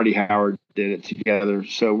Marty Howard did it together,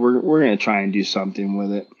 so we're gonna try and do something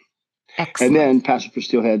with it. Excellent. And then Passion for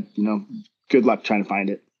Steelhead, good luck trying to find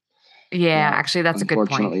it. Yeah, actually, that's a good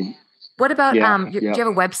point. What about do you have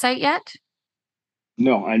a website yet?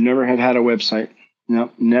 No, I never have had a website. No,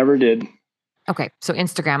 never did. Okay, so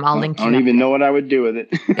Instagram, I'll link you. I don't even know what I would do with it.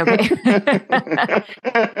 Okay.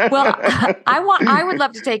 Well, I would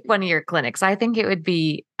love to take one of your clinics. I think it would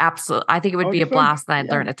be a blast, and I'd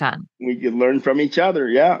learn a ton. We could learn from each other.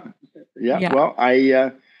 Yeah. Well,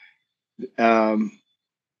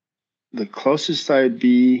 the closest I'd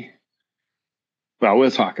be, well,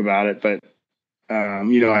 we'll talk about it, but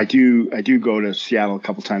I do go to Seattle a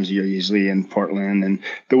couple times a year, usually in Portland, and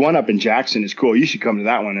the one up in Jackson is cool. You should come to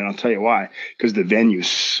that one, and I'll tell you why. Because the venue is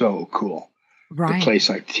so cool. Right. The place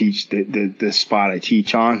I teach, the spot I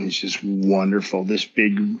teach on is just wonderful. This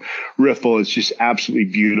big riffle is just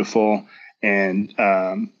absolutely beautiful, and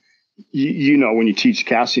when you teach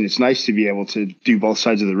casting, it's nice to be able to do both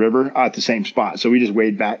sides of the river at the same spot. So we just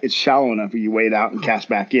wade back. It's shallow enough where you wade out and cast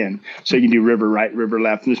back in. So you can do river right, river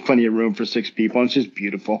left, and there's plenty of room for 6 people. And it's just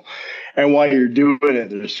beautiful. And while you're doing it,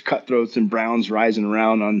 there's cutthroats and browns rising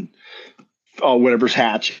around on whatever's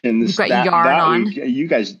hatching. And you've got yarn on. You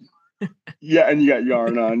guys, and you got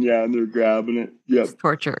yarn on, and they're grabbing it. Yeah, it's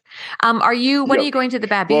torture. When are you going to the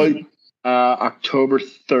Babine? Well, October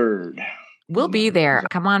 3rd. We'll be there.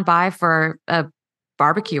 Come on by for a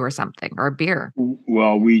barbecue or something, or a beer.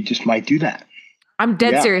 Well, we just might do that. I'm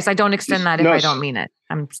dead serious. I don't extend that if I don't mean it.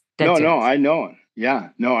 I'm dead serious. No, I know. Yeah.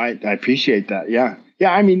 No, I appreciate that. Yeah.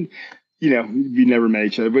 Yeah. I mean, we never met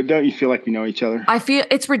each other, but don't you feel like we know each other? I feel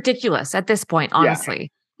it's ridiculous at this point,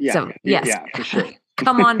 honestly. Yeah. So, yes. Yeah, for sure.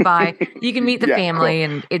 Come on by. You can meet the family,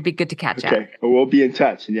 and it'd be good to catch up. Okay. Well, we'll be in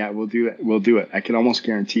touch. And we'll do it. We'll do it. I can almost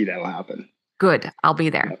guarantee that'll happen. Good. I'll be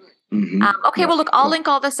there. Yep. Mm-hmm. Okay, well, look, I'll link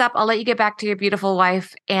all this up. I'll let you get back to your beautiful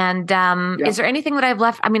wife. And is there anything that I've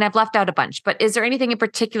left? I mean, I've left out a bunch, but is there anything in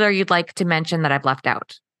particular you'd like to mention that I've left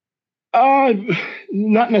out?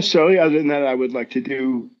 Not necessarily. Other than that, I would like to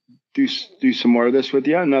do some more of this with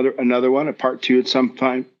you. Another one, a part 2 at some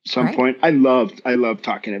point. I love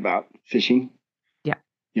talking about fishing. Yeah.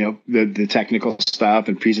 The technical stuff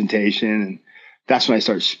and presentation, and that's when I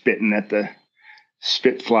start spitting at the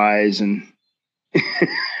spit flies and.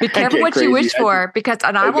 Be careful what you wish for, because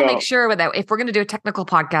I will make sure that if we're going to do a technical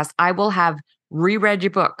podcast, I will have reread your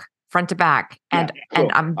book front to back, and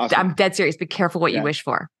I'm dead serious. Be careful what you wish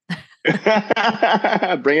for. Bring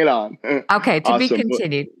it on. Okay, to be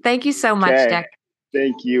continued. Thank you so much, Deck.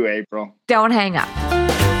 Thank you, April. Don't hang up.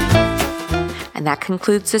 And that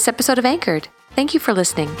concludes this episode of Anchored. Thank you for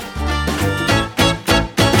listening.